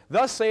 4.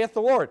 Thus saith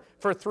the Lord,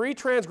 for 3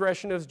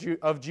 transgressions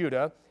of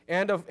Judah,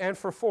 and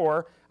for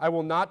 4, I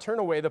will not turn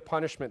away the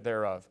punishment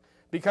thereof.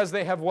 Because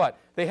they have what?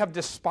 They have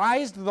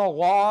despised the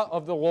law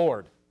of the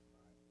Lord,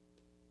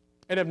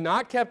 and have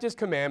not kept his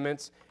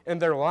commandments,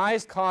 and their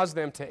lies caused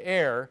them to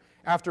err,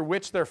 after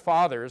which their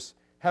fathers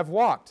have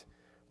walked.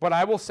 But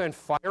I will send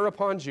fire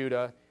upon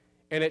Judah,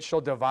 and it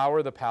shall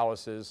devour the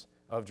palaces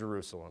of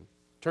Jerusalem.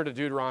 Turn to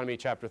Deuteronomy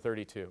chapter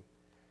 32.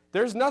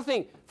 There's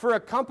nothing for a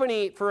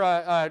company, for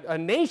a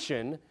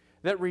nation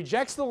that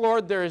rejects the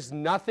Lord, there is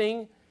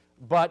nothing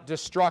but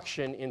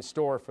destruction in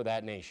store for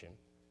that nation.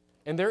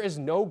 And there is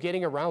no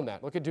getting around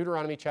that. Look at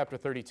Deuteronomy chapter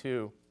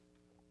 32.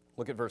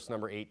 Look at verse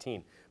number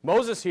 18.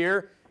 Moses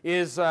here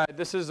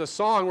this is a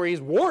song where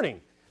he's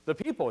warning the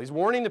people. He's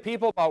warning the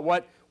people about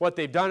what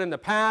they've done in the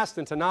past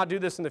and to not do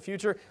this in the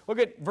future. Look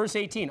at verse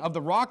 18. Of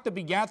the rock that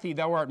begat thee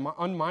thou art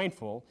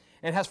unmindful,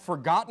 and hast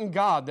forgotten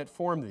God that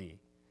formed thee.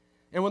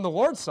 And when the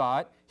Lord saw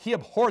it, he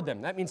abhorred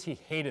them. That means he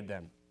hated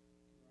them.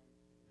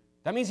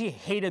 That means he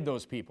hated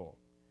those people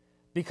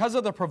because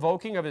of the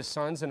provoking of his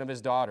sons and of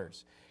his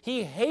daughters.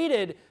 He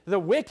hated the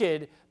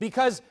wicked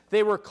because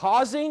they were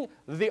causing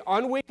the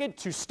unwicked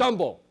to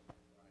stumble.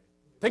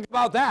 Think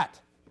about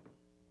that.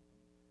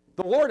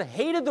 The Lord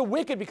hated the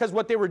wicked because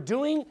what they were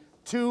doing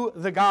to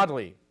the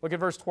godly. Look at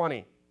verse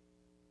 20.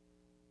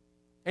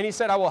 And he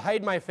said, I will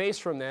hide my face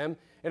from them,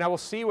 and I will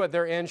see what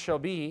their end shall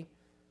be,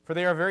 for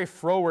they are a very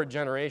froward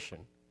generation,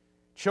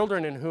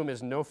 children in whom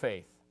is no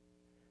faith.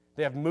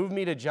 They have moved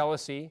me to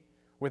jealousy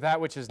with that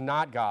which is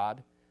not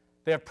God.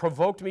 They have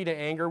provoked me to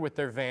anger with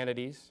their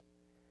vanities.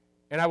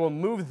 And I will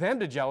move them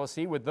to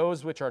jealousy with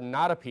those which are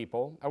not a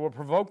people. I will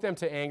provoke them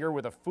to anger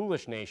with a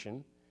foolish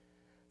nation.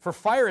 For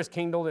fire is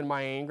kindled in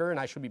my anger,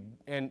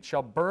 and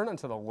shall burn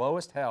unto the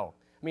lowest hell.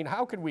 I mean,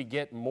 how could we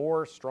get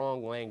more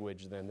strong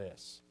language than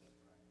this?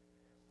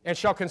 And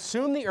shall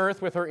consume the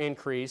earth with her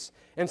increase,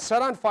 and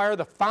set on fire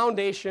the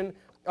foundation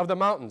of the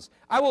mountains.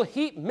 I will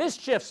heap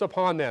mischiefs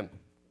upon them.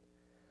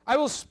 I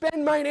will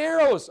spend mine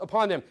arrows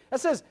upon them.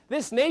 That says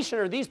this nation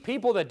or these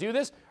people that do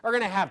this are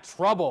going to have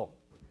trouble.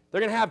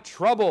 They're going to have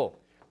trouble.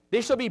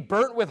 They shall be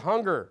burnt with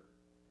hunger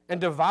and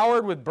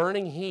devoured with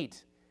burning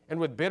heat and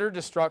with bitter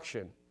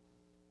destruction.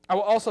 I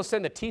will also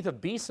send the teeth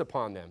of beasts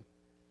upon them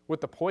with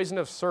the poison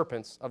of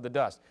serpents of the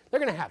dust. They're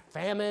going to have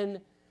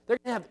famine. They're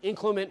going to have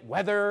inclement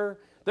weather.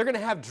 They're going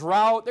to have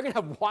drought. They're going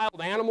to have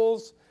wild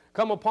animals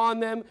come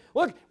upon them.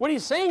 Look, what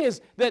he's saying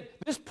is that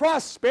this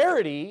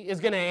prosperity is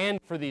going to end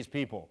for these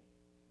people.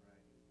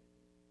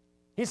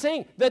 He's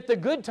saying that the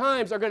good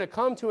times are going to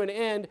come to an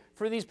end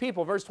for these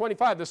people. Verse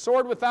 25, the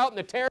sword without and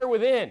the terror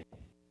within.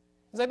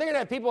 It's like they're going to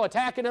have people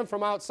attacking them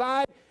from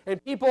outside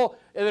and people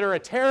that are a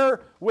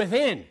terror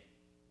within,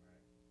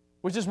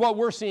 which is what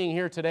we're seeing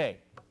here today.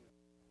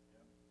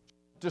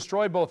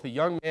 Destroy both the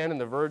young man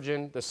and the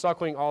virgin, the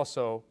suckling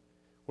also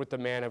with the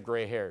man of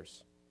gray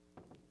hairs.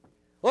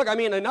 Look, I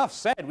mean, enough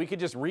said. We could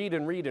just read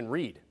and read and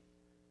read.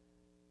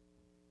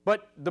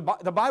 But the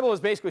Bible is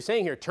basically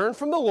saying here, turn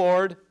from the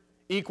Lord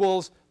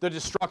equals the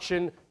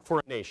destruction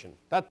for a nation.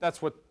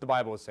 That's what the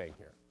Bible is saying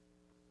here.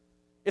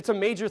 It's a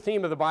major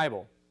theme of the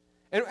Bible.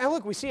 And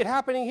look, we see it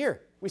happening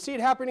here. We see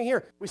it happening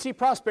here. We see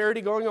prosperity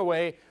going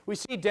away. We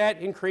see debt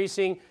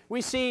increasing.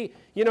 We see,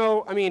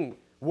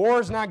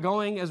 wars not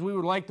going as we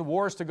would like the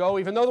wars to go,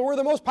 even though we're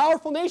the most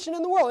powerful nation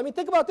in the world. I mean,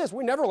 think about this.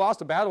 We never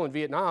lost a battle in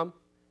Vietnam,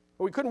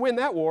 but we couldn't win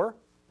that war.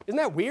 Isn't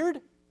that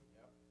weird?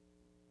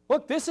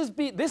 Look, this is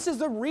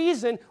the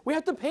reason we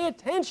have to pay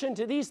attention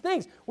to these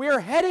things. We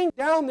are heading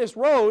down this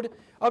road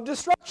of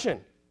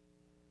destruction.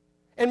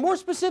 And more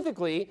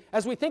specifically,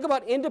 as we think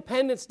about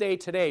Independence Day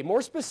today,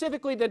 more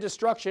specifically than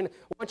destruction,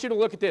 I want you to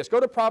look at this. Go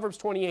to Proverbs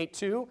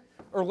 28:2,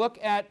 or look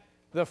at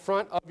the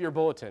front of your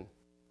bulletin.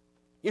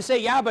 You say,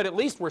 yeah, but at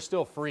least we're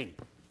still free.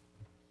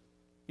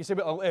 You say,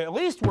 but at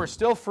least we're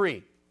still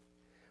free.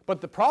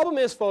 But the problem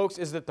is, folks,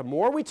 is that the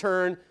more we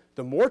turn,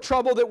 the more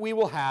trouble that we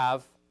will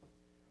have.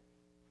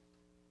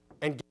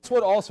 And guess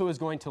what also is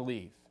going to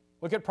leave?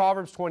 Look at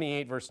Proverbs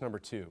 28, verse number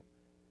 2.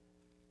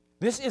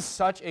 This is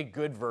such a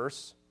good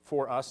verse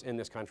for us in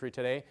this country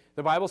today.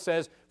 The Bible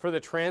says, for the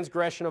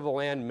transgression of the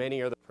land,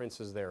 many are the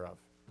princes thereof.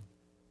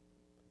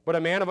 But a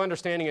man of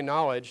understanding and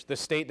knowledge, the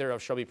state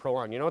thereof shall be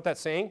prolonged. You know what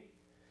that's saying?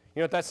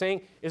 You know what that's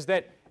saying? Is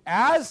that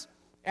as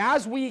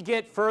we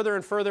get further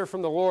and further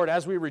from the Lord,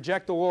 as we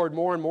reject the Lord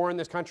more and more in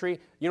this country,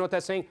 you know what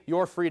that's saying?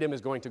 Your freedom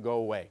is going to go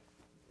away.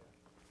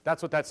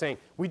 That's what that's saying.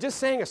 We just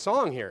sang a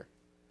song here.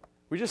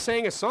 We just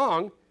sang a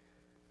song,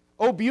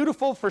 Oh,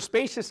 Beautiful for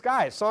Spacious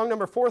Skies, song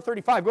number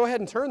 435. Go ahead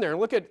and turn there and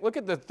look at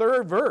the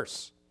third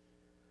verse.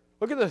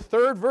 Look at the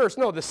third verse.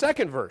 No, the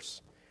second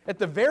verse. At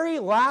the very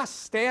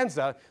last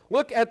stanza,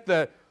 look at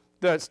the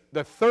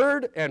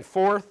third and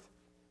fourth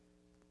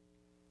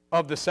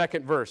of the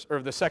second verse,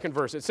 or the second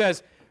verse. It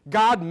says,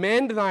 God,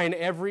 mend thine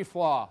every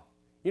flaw.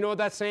 You know what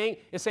that's saying?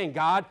 It's saying,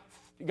 God,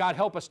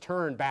 help us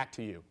turn back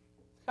to you.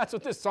 That's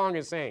what this song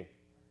is saying.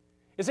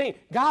 It's saying,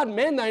 God,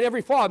 mend thine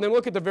every flaw. And then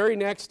look at the very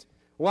next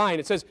line.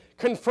 It says,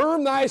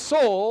 confirm thy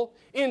soul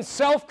in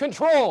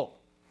self-control.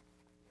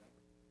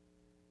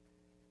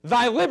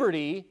 Thy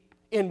liberty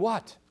in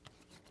what?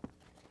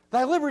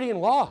 Thy liberty in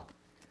law.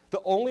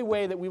 The only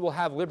way that we will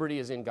have liberty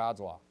is in God's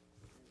law.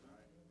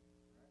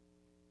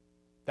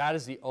 That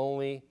is the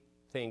only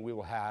thing we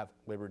will have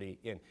liberty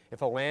in.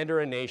 If a land or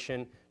a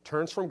nation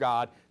turns from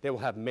God, they will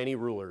have many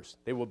rulers.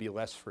 They will be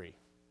less free.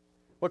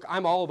 Look,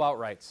 I'm all about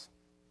rights.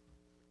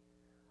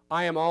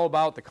 I am all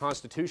about the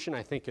Constitution.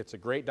 I think it's a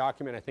great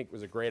document. I think it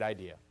was a great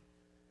idea.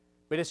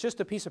 But it's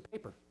just a piece of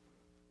paper.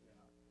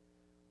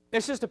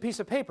 It's just a piece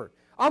of paper.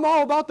 I'm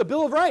all about the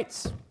Bill of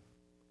Rights,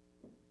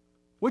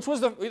 which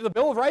was the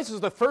Bill of Rights was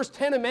the first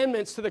 10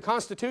 amendments to the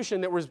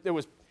Constitution that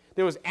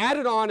was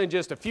added on in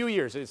just a few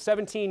years. It's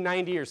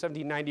 1790 or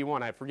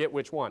 1791, I forget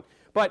which one.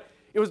 But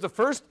it was the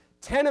first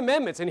 10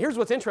 amendments. And here's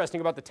what's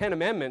interesting about the 10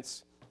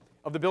 amendments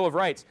of the Bill of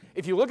Rights.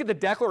 If you look at the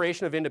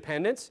Declaration of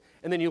Independence,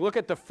 and then you look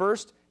at the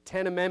first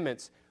 10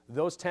 amendments,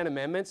 those 10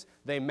 amendments,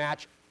 they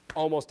match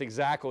almost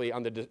exactly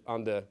on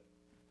the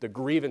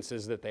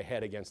grievances that they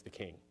had against the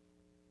king.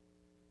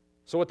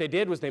 So what they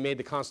did was they made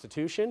the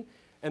Constitution,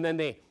 and then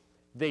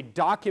they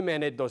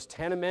documented those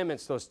 10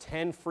 amendments, those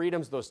 10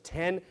 freedoms, those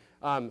 10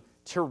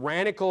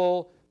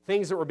 tyrannical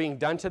things that were being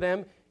done to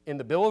them in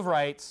the Bill of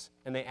Rights,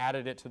 and they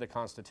added it to the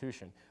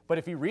Constitution. But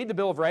if you read the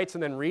Bill of Rights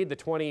and then read the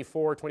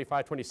 24,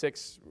 25,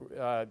 26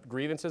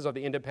 grievances of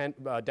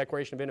the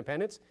Declaration of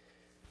Independence,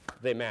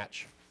 they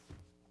match.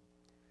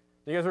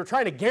 Because we're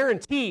trying to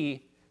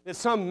guarantee that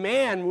some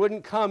man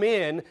wouldn't come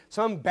in,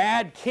 some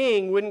bad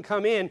king wouldn't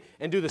come in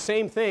and do the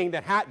same thing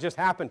that just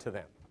happened to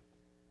them.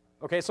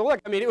 Okay, so look,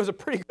 I mean, it was a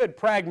pretty good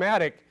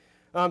pragmatic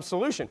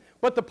solution.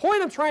 But the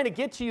point I'm trying to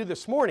get to you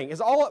this morning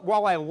is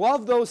while I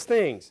love those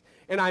things,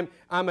 and I'm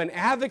an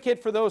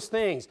advocate for those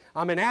things,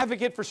 I'm an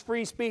advocate for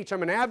free speech,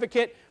 I'm an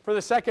advocate for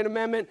the Second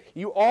Amendment,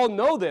 you all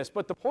know this,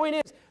 but the point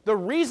is, the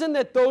reason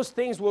that those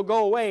things will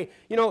go away,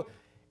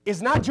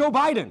 is not Joe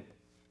Biden.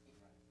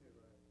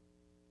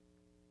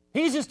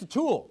 He's just a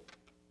tool.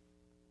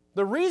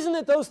 The reason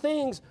that those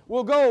things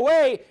will go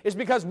away is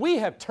because we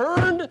have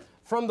turned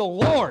from the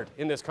Lord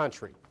in this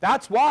country.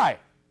 That's why.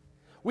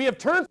 We have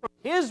turned from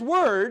His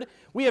Word.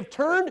 We have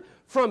turned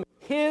from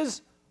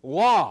His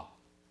law.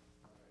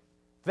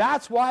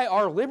 That's why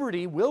our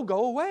liberty will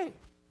go away.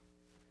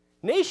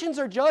 Nations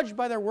are judged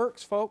by their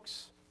works,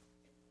 folks.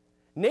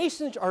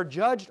 Nations are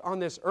judged on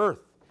this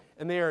earth,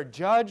 and they are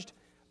judged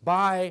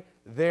by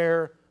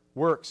their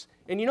works.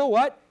 And you know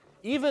what?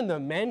 Even the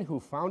men who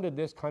founded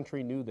this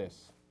country knew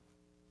this.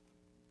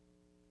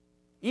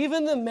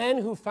 Even the men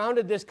who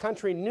founded this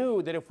country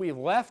knew that if we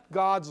left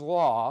God's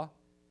law,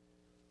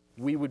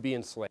 we would be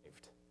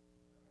enslaved.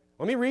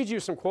 Let me read you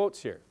some quotes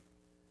here.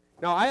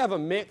 Now, I have a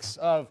mix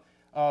of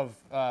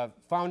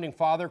founding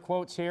father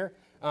quotes here.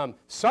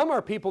 Some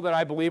are people that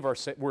I believe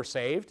were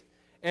saved,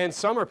 and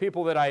some are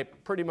people that I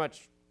pretty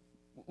much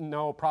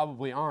know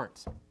probably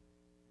aren't.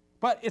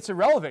 But it's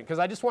irrelevant because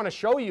I just want to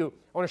show you,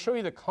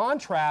 the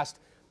contrast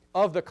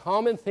of the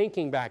common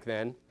thinking back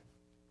then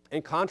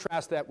and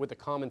contrast that with the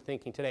common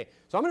thinking today.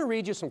 So I'm going to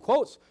read you some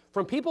quotes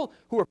from people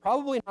who are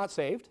probably not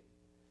saved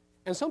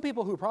and some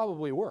people who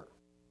probably were.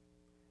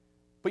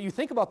 But you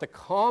think about the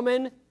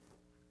common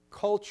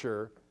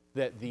culture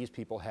that these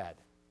people had,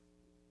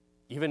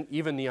 even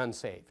the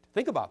unsaved.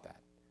 Think about that.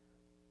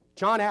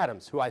 John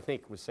Adams, who I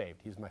think was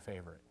saved, he's my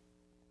favorite.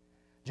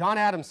 John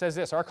Adams says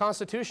this: "Our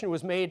Constitution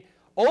was made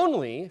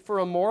only for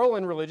a moral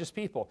and religious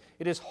people.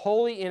 It is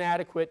wholly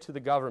inadequate to the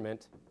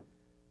government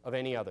of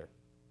any other."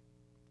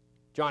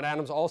 John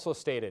Adams also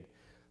stated,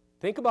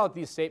 think about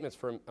these statements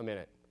for a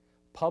minute.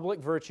 Public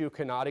virtue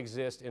cannot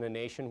exist in a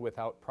nation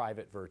without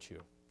private virtue.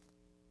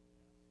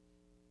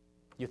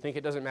 You think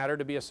it doesn't matter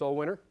to be a soul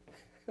winner?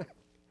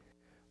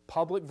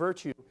 Public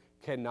virtue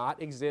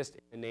cannot exist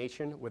in a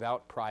nation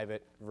without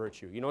private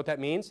virtue. You know what that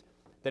means?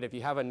 That if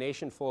you have a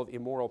nation full of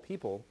immoral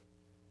people,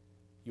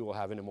 you will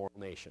have an immoral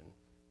nation.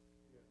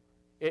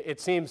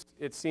 It seems,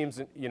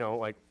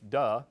 like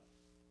duh,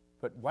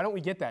 but why don't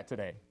we get that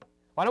today?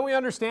 Why don't we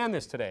understand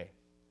this today?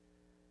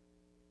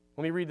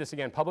 Let me read this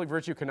again. Public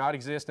virtue cannot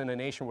exist in a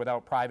nation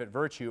without private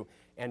virtue,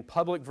 and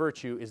public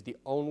virtue is the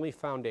only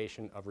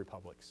foundation of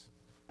republics.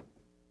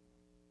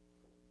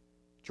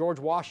 George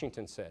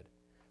Washington said,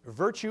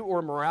 "Virtue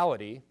or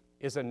morality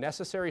is a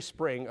necessary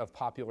spring of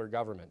popular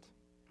government.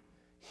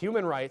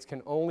 Human rights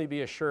can only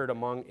be assured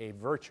among a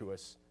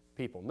virtuous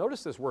people."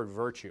 Notice this word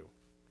virtue.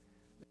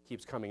 It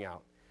keeps coming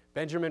out.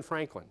 Benjamin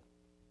Franklin.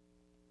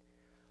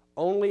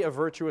 "Only a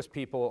virtuous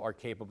people are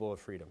capable of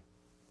freedom."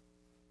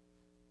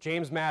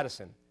 James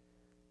Madison.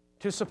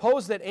 "To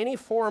suppose that any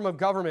form of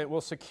government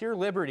will secure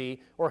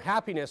liberty or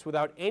happiness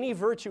without any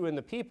virtue in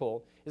the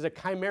people is a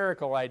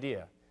chimerical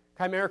idea."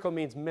 Chimerical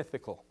means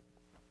mythical.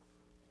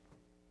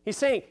 He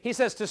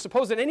says, to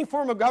suppose that any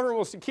form of government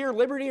will secure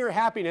liberty or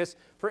happiness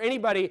for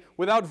anybody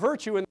without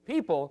virtue in the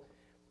people,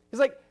 it's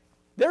like,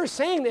 they're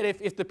saying that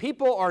if the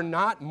people are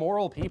not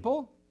moral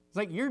people, it's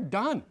like, you're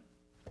done.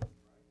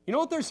 You know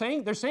what they're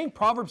saying? They're saying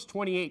Proverbs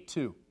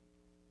 28:2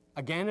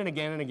 again and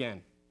again and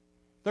again.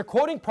 They're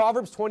quoting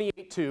Proverbs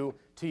 28:2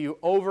 to you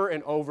over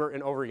and over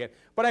and over again.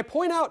 But I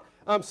point out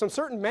some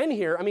certain men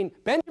here. I mean,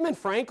 Benjamin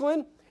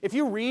Franklin, if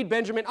you read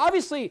Benjamin,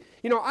 obviously,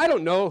 I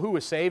don't know who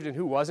was saved and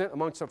who wasn't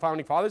amongst the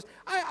founding fathers.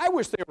 I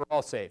wish they were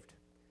all saved.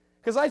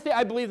 Because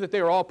I believe that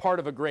they were all part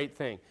of a great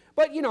thing.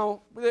 But,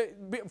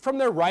 from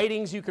their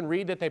writings, you can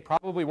read that they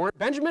probably weren't.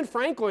 Benjamin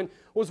Franklin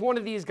was one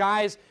of these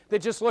guys that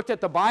just looked at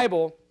the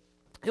Bible.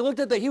 He looked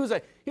at he was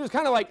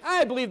kind of like,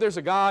 I believe there's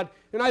a God,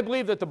 and I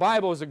believe that the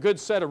Bible is a good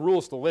set of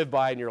rules to live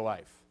by in your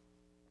life.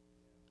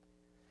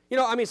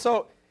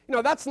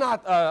 that's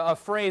not a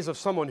phrase of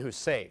someone who's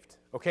saved,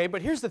 okay?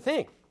 But here's the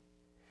thing.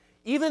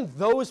 Even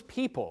those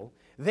people,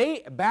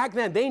 back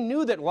then, they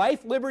knew that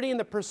life, liberty, and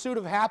the pursuit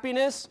of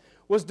happiness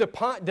was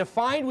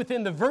defined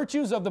within the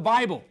virtues of the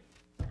Bible.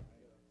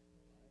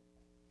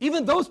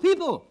 Even those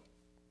people.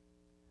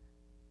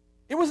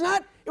 It was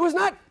not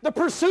the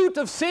pursuit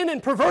of sin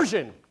and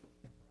perversion.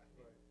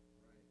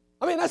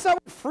 I mean, that's not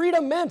what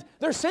freedom meant.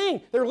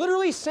 They're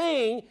literally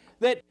saying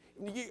that,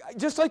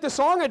 just like the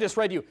song I just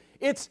read you,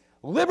 it's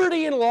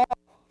liberty in law.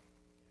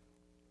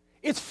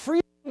 It's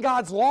freedom in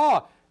God's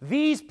law.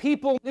 These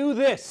people knew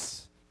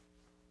this.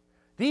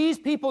 These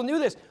people knew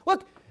this.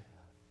 Look,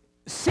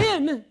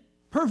 sin,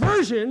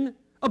 perversion,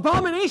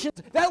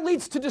 abominations, that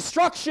leads to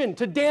destruction,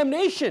 to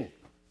damnation.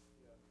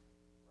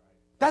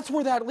 That's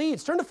where that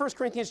leads. Turn to 1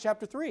 Corinthians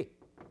chapter 3.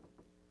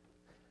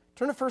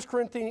 Turn to 1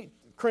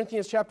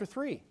 Corinthians chapter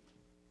 3.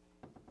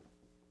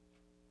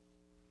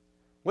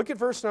 Look at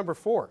verse number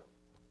 4.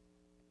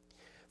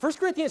 1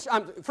 Corinthians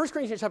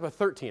chapter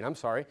 13, I'm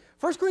sorry.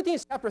 1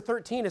 Corinthians chapter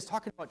 13 is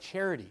talking about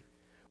charity.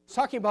 It's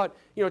talking about,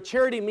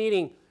 charity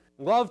meaning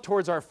love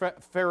towards our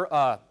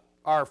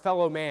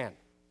fellow man.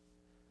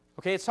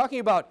 Okay, it's talking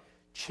about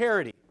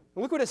charity.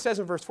 And look what it says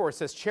in verse 4. It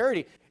says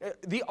charity.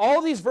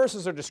 All these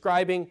verses are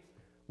describing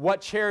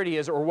what charity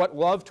is or what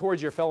love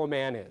towards your fellow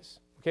man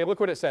is. Okay, look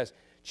what it says.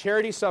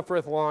 Charity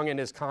suffereth long and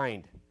is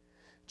kind.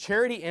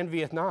 Charity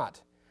envieth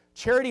not.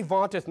 Charity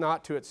vaunteth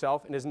not to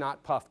itself and is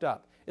not puffed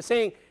up. It's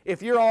saying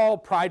if you're all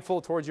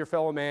prideful towards your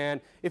fellow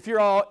man, if you're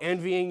all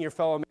envying your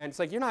fellow man, it's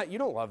like you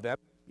don't love them.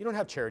 You don't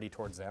have charity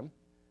towards them.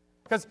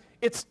 Because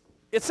it's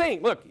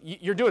saying, look,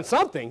 you're doing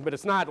something, but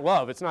it's not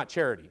love, it's not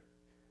charity.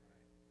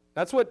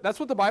 That's what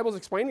the Bible's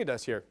explaining to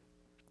us here.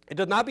 It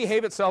does not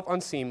behave itself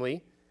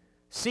unseemly,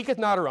 seeketh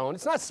not her own.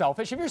 It's not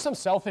selfish. If you're some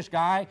selfish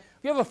guy,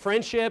 if you have a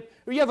friendship,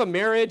 or you have a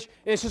marriage,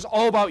 and it's just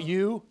all about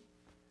you,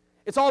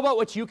 it's all about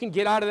what you can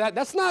get out of that,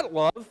 that's not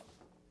love.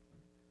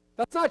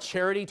 That's not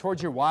charity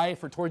towards your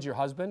wife or towards your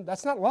husband.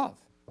 That's not love.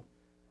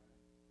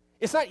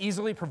 It's not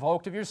easily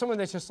provoked. If you're someone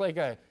that's just like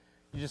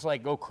you just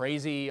like go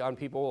crazy on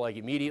people like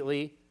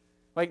immediately,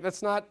 like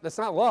that's not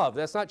love.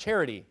 That's not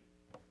charity.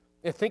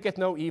 It thinketh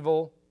no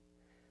evil.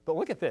 But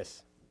look at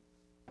this.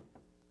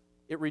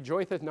 It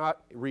rejoiceth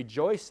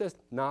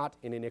not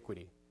in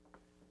iniquity.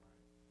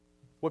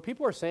 What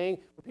people are saying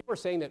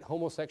that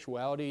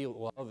homosexuality,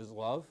 love is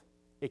love,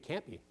 it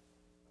can't be.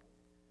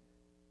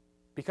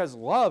 Because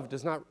love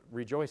does not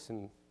rejoice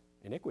in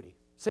iniquity,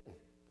 sin. It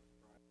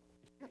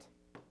can't.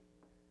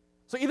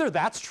 So either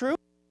that's true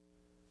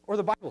or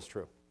the Bible's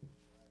true.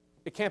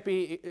 It can't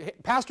be.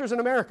 Pastors in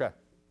America,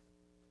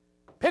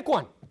 pick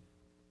one.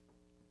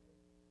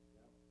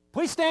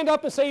 Please stand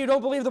up and say you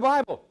don't believe the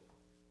Bible.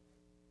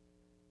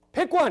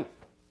 Pick one.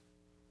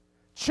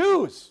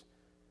 Choose.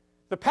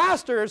 The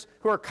pastors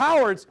who are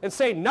cowards and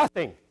say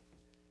nothing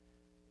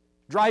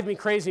drive me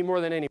crazy more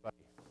than anybody.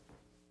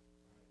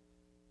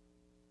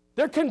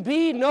 There can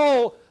be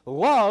no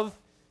love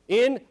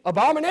in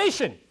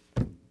abomination.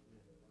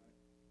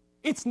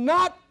 It's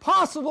not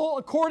possible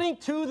according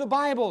to the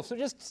Bible. So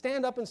just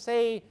stand up and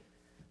say,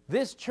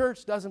 this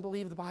church doesn't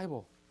believe the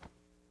Bible.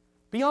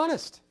 Be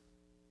honest.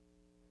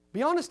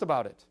 Be honest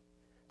about it.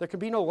 There can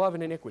be no love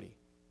in iniquity.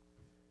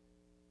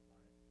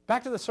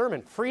 Back to the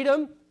sermon.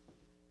 Freedom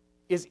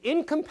is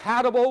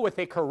incompatible with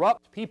a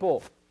corrupt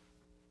people,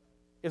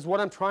 is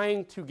what I'm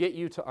trying to get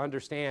you to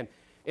understand.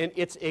 And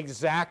it's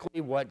exactly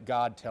what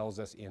God tells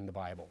us in the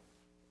Bible.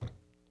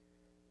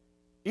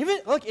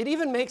 It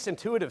even makes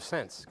intuitive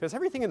sense, because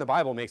everything in the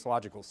Bible makes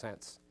logical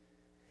sense.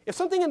 If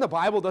something in the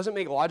Bible doesn't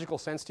make logical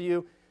sense to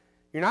you,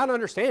 you're not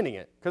understanding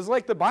it. Because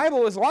the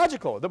Bible is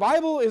logical. The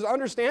Bible is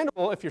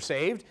understandable if you're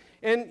saved,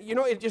 and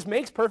it just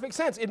makes perfect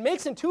sense. It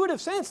makes intuitive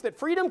sense that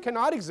freedom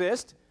cannot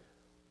exist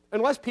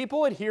unless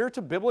people adhere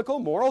to biblical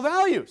moral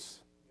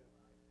values.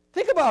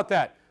 Think about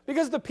that.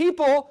 Because the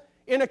people,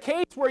 in a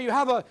case where you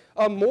have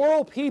a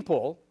moral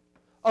people,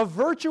 a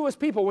virtuous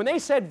people, when they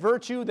said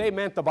virtue, they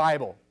meant the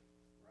Bible.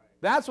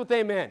 That's what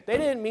they meant. They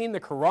didn't mean the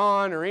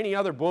Quran or any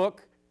other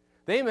book.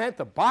 They meant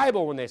the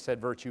Bible when they said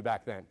virtue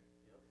back then.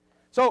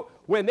 So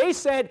when they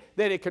said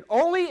that it could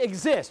only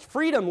exist,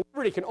 freedom,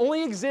 liberty can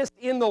only exist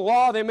in the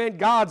law, they meant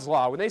God's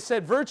law. When they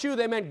said virtue,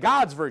 they meant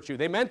God's virtue.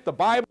 They meant the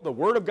Bible, the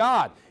Word of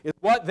God is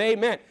what they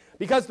meant.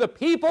 Because the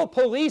people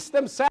police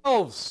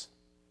themselves.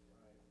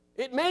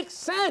 It makes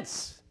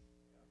sense.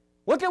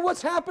 Look at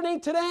what's happening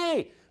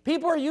today.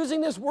 People are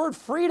using this word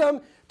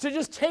freedom to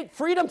just take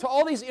freedom to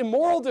all these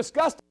immoral,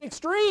 disgusting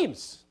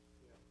extremes.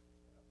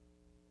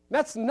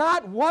 That's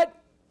not what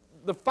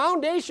the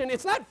foundation,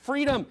 it's not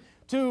freedom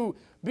to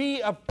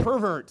be a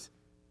pervert.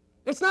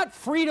 It's not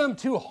freedom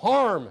to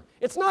harm.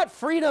 It's not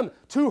freedom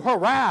to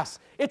harass.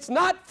 It's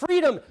not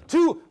freedom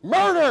to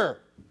murder.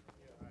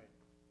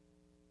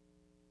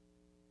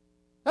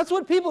 That's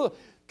what people,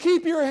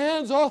 keep your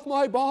hands off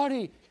my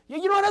body.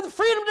 You don't have the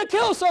freedom to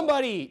kill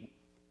somebody.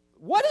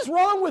 What is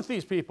wrong with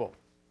these people?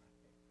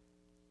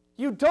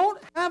 You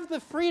don't have the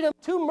freedom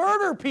to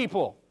murder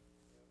people.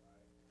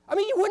 I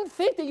mean, you wouldn't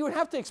think that you would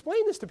have to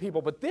explain this to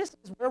people, but this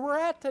is where we're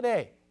at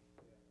today.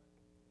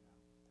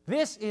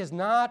 This is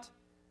not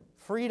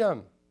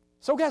freedom.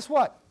 So guess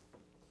what?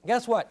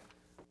 Guess what?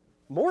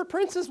 More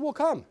princes will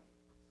come.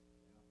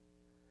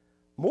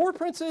 More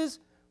princes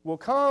will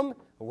come.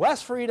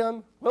 Less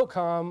freedom will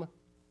come.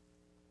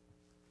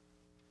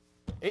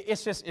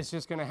 It's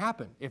just going to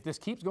happen. If this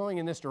keeps going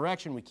in this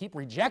direction, we keep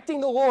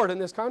rejecting the Lord in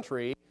this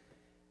country,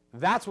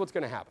 that's what's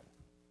going to happen.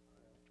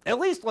 At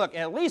least, look,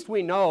 at least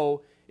we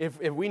know, if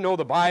we know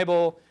the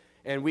Bible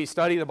and we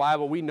study the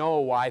Bible, we know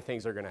why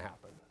things are going to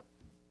happen.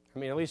 I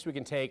mean, at least we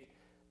can take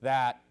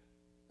that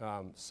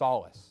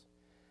solace.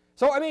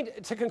 So, I mean,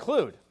 to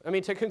conclude,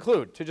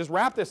 to just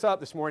wrap this up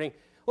this morning,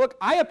 look,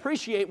 I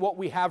appreciate what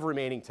we have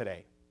remaining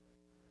today.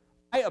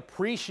 I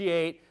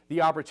appreciate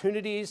the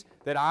opportunities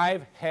that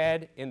I've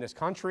had in this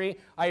country.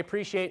 I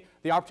appreciate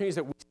the opportunities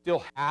that we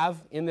still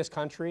have in this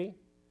country.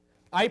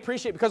 I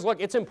appreciate, because look,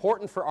 it's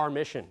important for our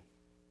mission.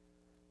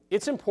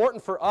 It's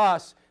important for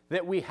us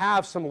that we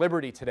have some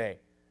liberty today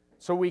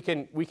so we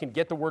can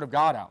get the Word of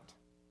God out.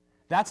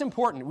 That's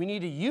important. We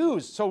need to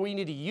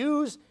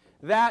use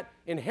that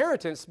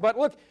inheritance. But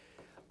look,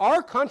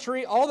 our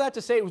country, all that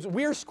to say,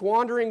 we're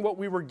squandering what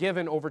we were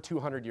given over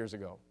 200 years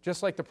ago,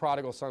 just like the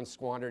prodigal son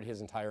squandered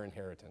his entire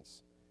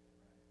inheritance.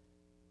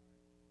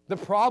 The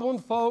problem,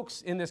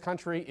 folks, in this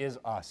country is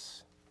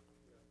us.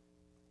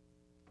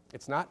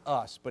 It's not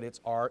us, but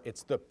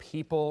it's the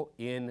people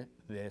in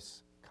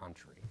this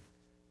country.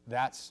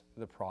 That's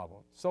the problem.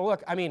 So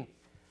look, I mean,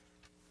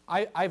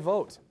 I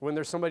vote when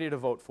there's somebody to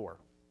vote for.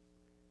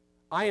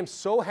 I am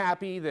so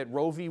happy that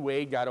Roe v.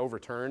 Wade got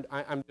overturned.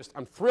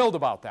 I'm thrilled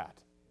about that.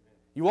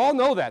 You all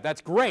know that. That's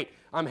great.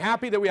 I'm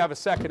happy that we have a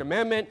Second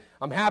Amendment.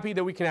 I'm happy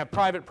that we can have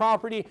private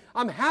property.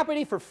 I'm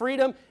happy for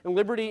freedom and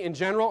liberty in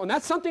general, and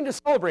that's something to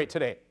celebrate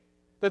today.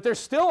 That there's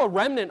still a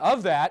remnant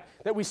of that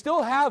we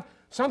still have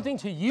something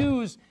to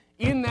use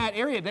in that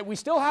area, that we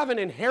still have an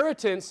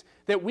inheritance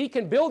that we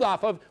can build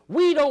off of.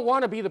 We don't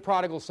want to be the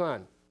prodigal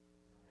son.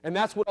 And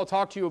that's what I'll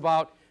talk to you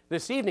about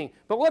this evening.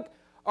 But look,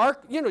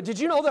 did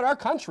you know that our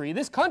country,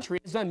 this country,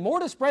 has done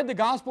more to spread the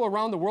gospel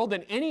around the world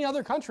than any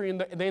other country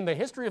in the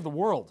history of the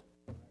world?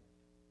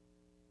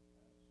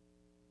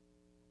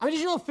 I mean,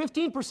 did you know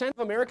 15% of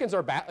Americans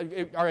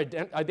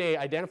they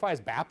identify as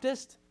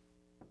Baptist?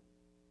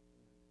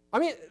 I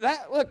mean,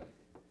 look,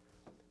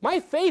 my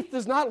faith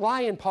does not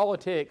lie in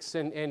politics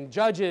and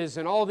judges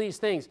and all these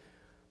things,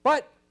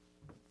 but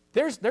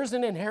there's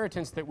an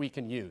inheritance that we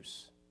can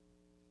use.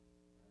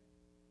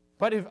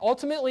 But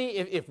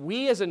if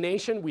we as a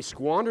nation, we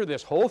squander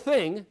this whole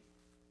thing,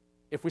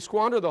 if we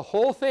squander the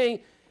whole thing,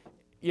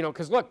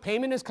 because look,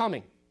 payment is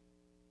coming.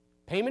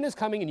 Payment is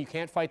coming and you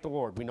can't fight the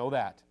Lord. We know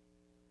that.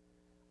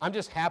 I'm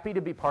just happy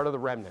to be part of the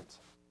remnant.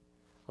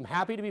 I'm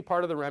happy to be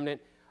part of the remnant.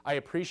 I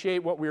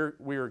appreciate what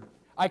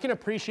I can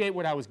appreciate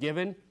what I was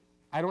given.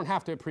 I don't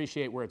have to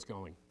appreciate where it's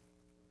going.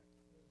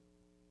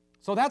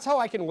 So that's how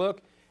I can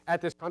look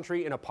at this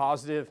country in a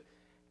positive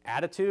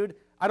attitude.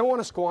 I don't want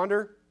to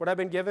squander what I've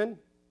been given,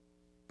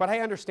 but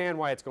I understand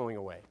why it's going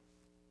away.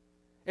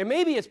 And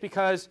maybe it's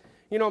because,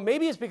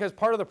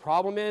 part of the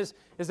problem is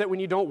that when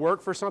you don't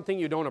work for something,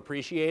 you don't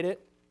appreciate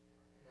it.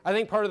 I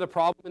think part of the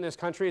problem in this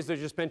country is there's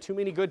just been too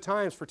many good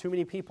times for too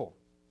many people.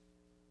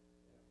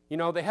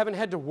 They haven't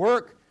had to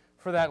work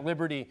for that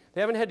liberty. They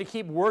haven't had to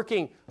keep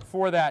working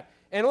for that.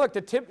 And look,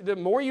 the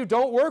more you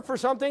don't work for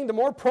something, the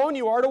more prone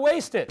you are to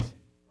waste it.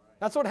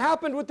 That's what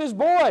happened with this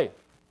boy.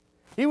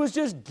 He was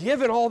just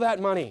given all that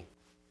money.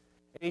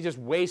 And he just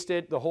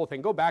wasted the whole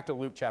thing. Go back to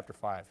Luke chapter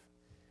 5.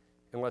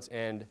 And let's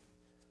end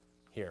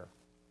here.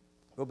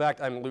 Go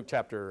back, I'm Luke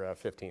chapter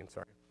 15,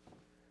 sorry.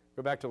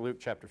 Go back to Luke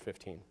chapter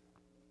 15.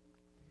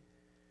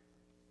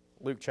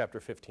 Luke chapter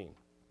 15.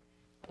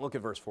 Look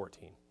at verse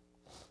 14.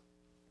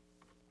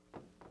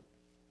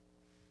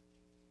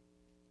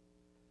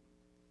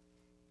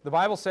 The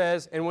Bible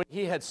says, "And when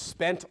he had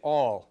spent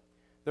all,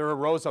 there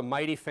arose a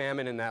mighty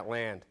famine in that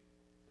land,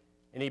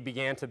 and he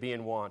began to be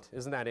in want."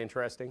 Isn't that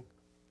interesting?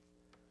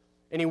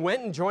 "And he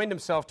went and joined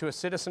himself to a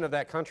citizen of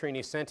that country, and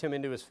he sent him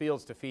into his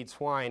fields to feed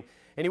swine.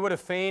 And he would have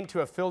fain to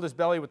have filled his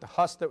belly with the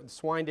husk that the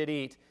swine did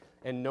eat,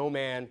 and no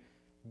man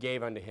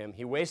gave unto him."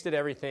 He wasted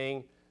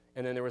everything,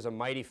 and then there was a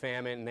mighty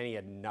famine, and then he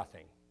had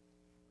nothing.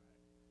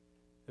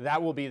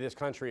 That will be this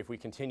country if we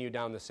continue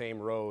down the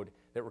same road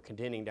that we're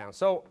continuing down.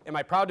 So, am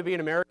I proud to be an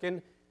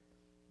American?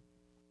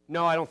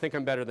 No, I don't think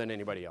I'm better than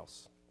anybody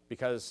else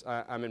because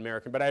I'm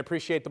American. But I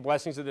appreciate the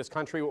blessings of this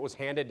country, what was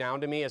handed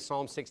down to me. As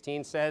Psalm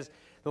 16 says,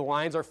 "The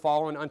lines are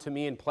fallen unto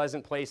me in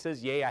pleasant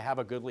places. Yea, I have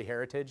a goodly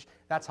heritage."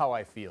 That's how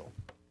I feel,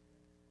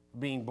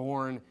 being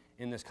born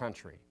in this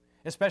country.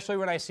 Especially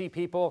when I see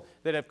people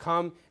that have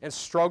come and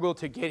struggled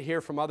to get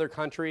here from other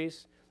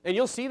countries. And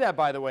you'll see that,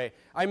 by the way.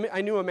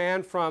 I knew a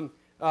man from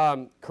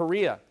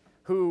Korea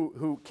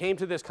who came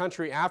to this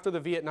country after the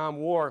Vietnam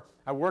War.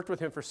 I worked with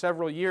him for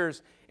several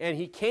years, and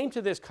he came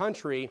to this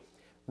country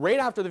right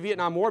after the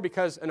Vietnam War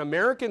because an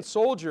American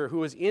soldier who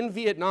was in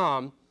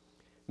Vietnam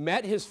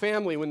met his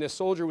family when this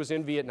soldier was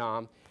in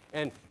Vietnam,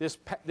 and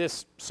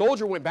this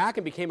soldier went back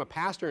and became a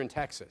pastor in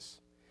Texas.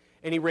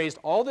 And he raised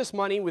all this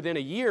money within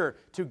a year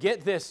to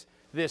get this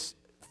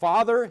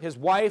father, his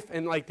wife,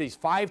 and like these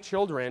 5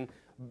 children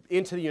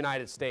into the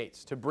United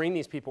States to bring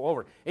these people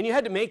over. And you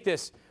had to make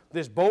this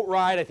boat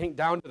ride, I think,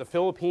 down to the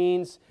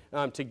Philippines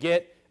to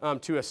get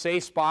to a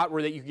safe spot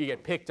where that you could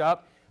get picked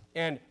up.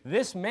 And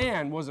this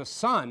man was a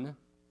son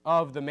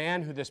of the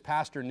man who this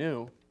pastor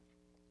knew.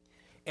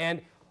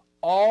 And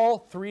all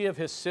 3 of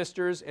his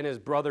sisters and his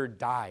brother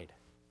died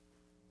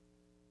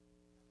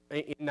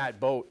in that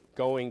boat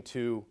going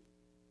to,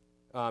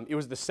 it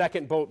was the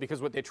second boat,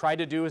 because what they tried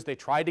to do is they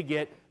tried to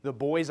get the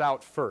boys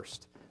out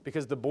first,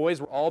 because the boys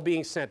were all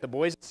being sent. The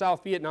boys of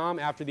South Vietnam,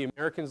 after the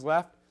Americans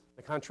left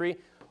the country,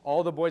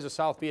 all the boys of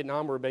South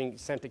Vietnam were being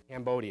sent to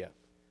Cambodia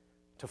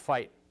to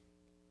fight.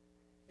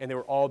 And they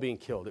were all being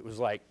killed. It was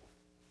like,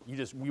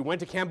 we went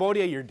to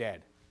Cambodia, you're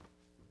dead.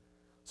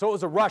 So it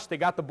was a rush. They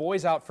got the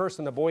boys out first,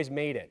 and the boys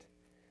made it.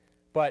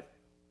 But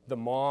the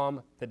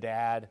mom, the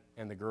dad,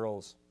 and the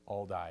girls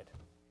all died.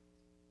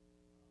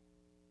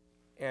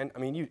 And I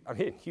mean, you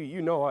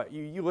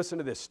listen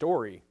to this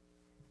story,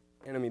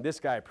 and I mean,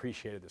 this guy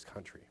appreciated this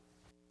country.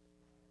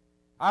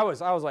 I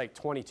was like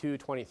 22,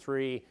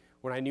 23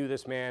 when I knew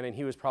this man, and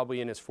he was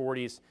probably in his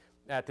 40s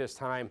at this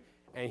time,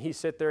 and he'd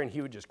sit there and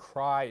he would just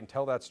cry and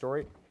tell that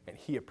story, and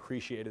he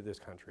appreciated this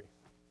country.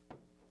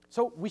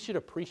 So we should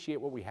appreciate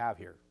what we have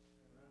here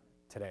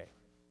today.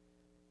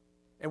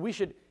 And we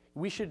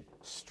should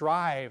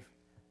strive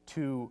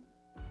to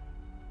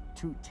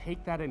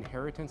take that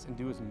inheritance and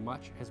do as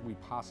much as we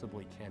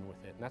possibly can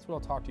with it. And that's what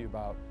I'll talk to you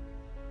about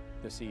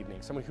this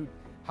evening.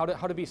 How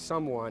to be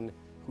someone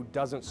who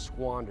doesn't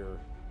squander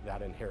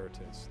that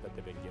inheritance that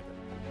they've been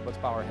given. Let's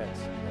bow our heads.